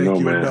you already thank know,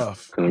 you man.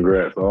 enough.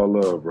 Congrats. All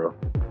love, bro.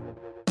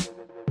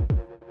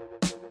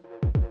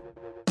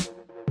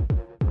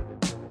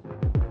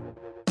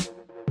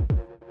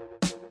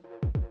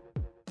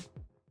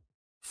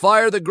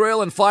 Fire the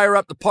grill and fire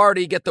up the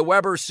party. Get the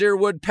Weber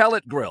Searwood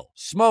Pellet Grill.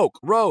 Smoke,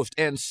 roast,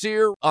 and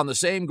sear on the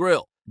same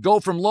grill.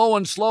 Go from low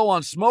and slow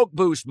on smoke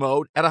boost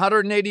mode at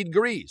 180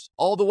 degrees,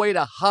 all the way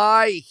to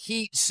high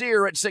heat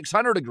sear at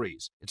 600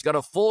 degrees. It's got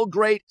a full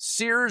grate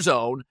sear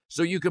zone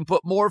so you can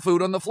put more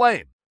food on the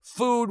flame.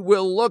 Food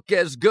will look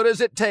as good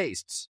as it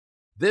tastes.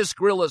 This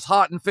grill is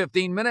hot in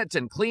 15 minutes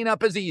and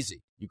cleanup is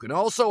easy. You can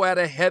also add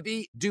a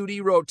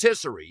heavy-duty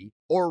rotisserie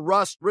or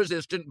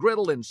rust-resistant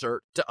griddle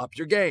insert to up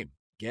your game.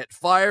 Get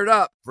fired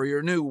up for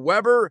your new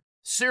Weber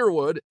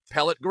Searwood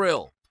Pellet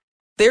Grill.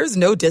 There's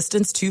no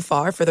distance too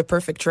far for the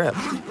perfect trip.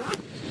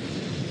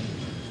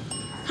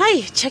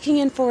 Hi, checking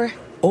in for...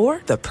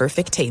 Or the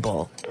perfect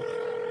table.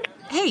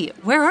 Hey,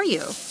 where are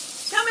you?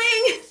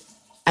 Coming!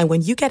 And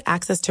when you get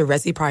access to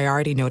Resi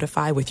Priority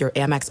Notify with your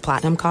Amex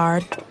Platinum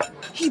card...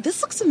 Hey,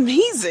 this looks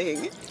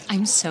amazing.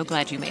 I'm so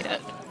glad you made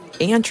it.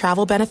 And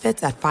travel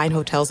benefits at fine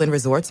hotels and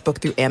resorts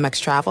booked through Amex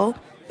Travel,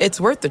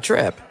 it's worth the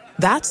trip.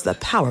 That's the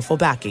powerful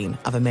backing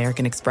of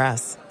American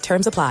Express.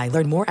 Terms apply.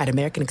 Learn more at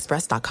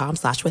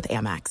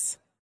americanexpress.com/withAmex.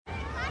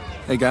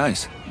 Hey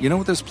guys, you know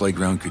what this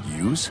playground could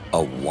use?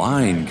 A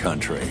wine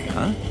country,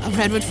 huh? A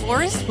redwood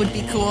forest would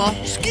be cool.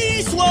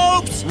 Ski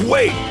slopes!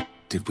 Wait!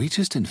 Did we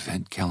just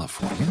invent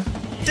California?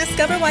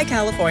 Discover why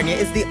California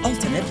is the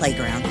ultimate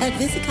playground at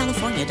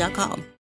visitcalifornia.com.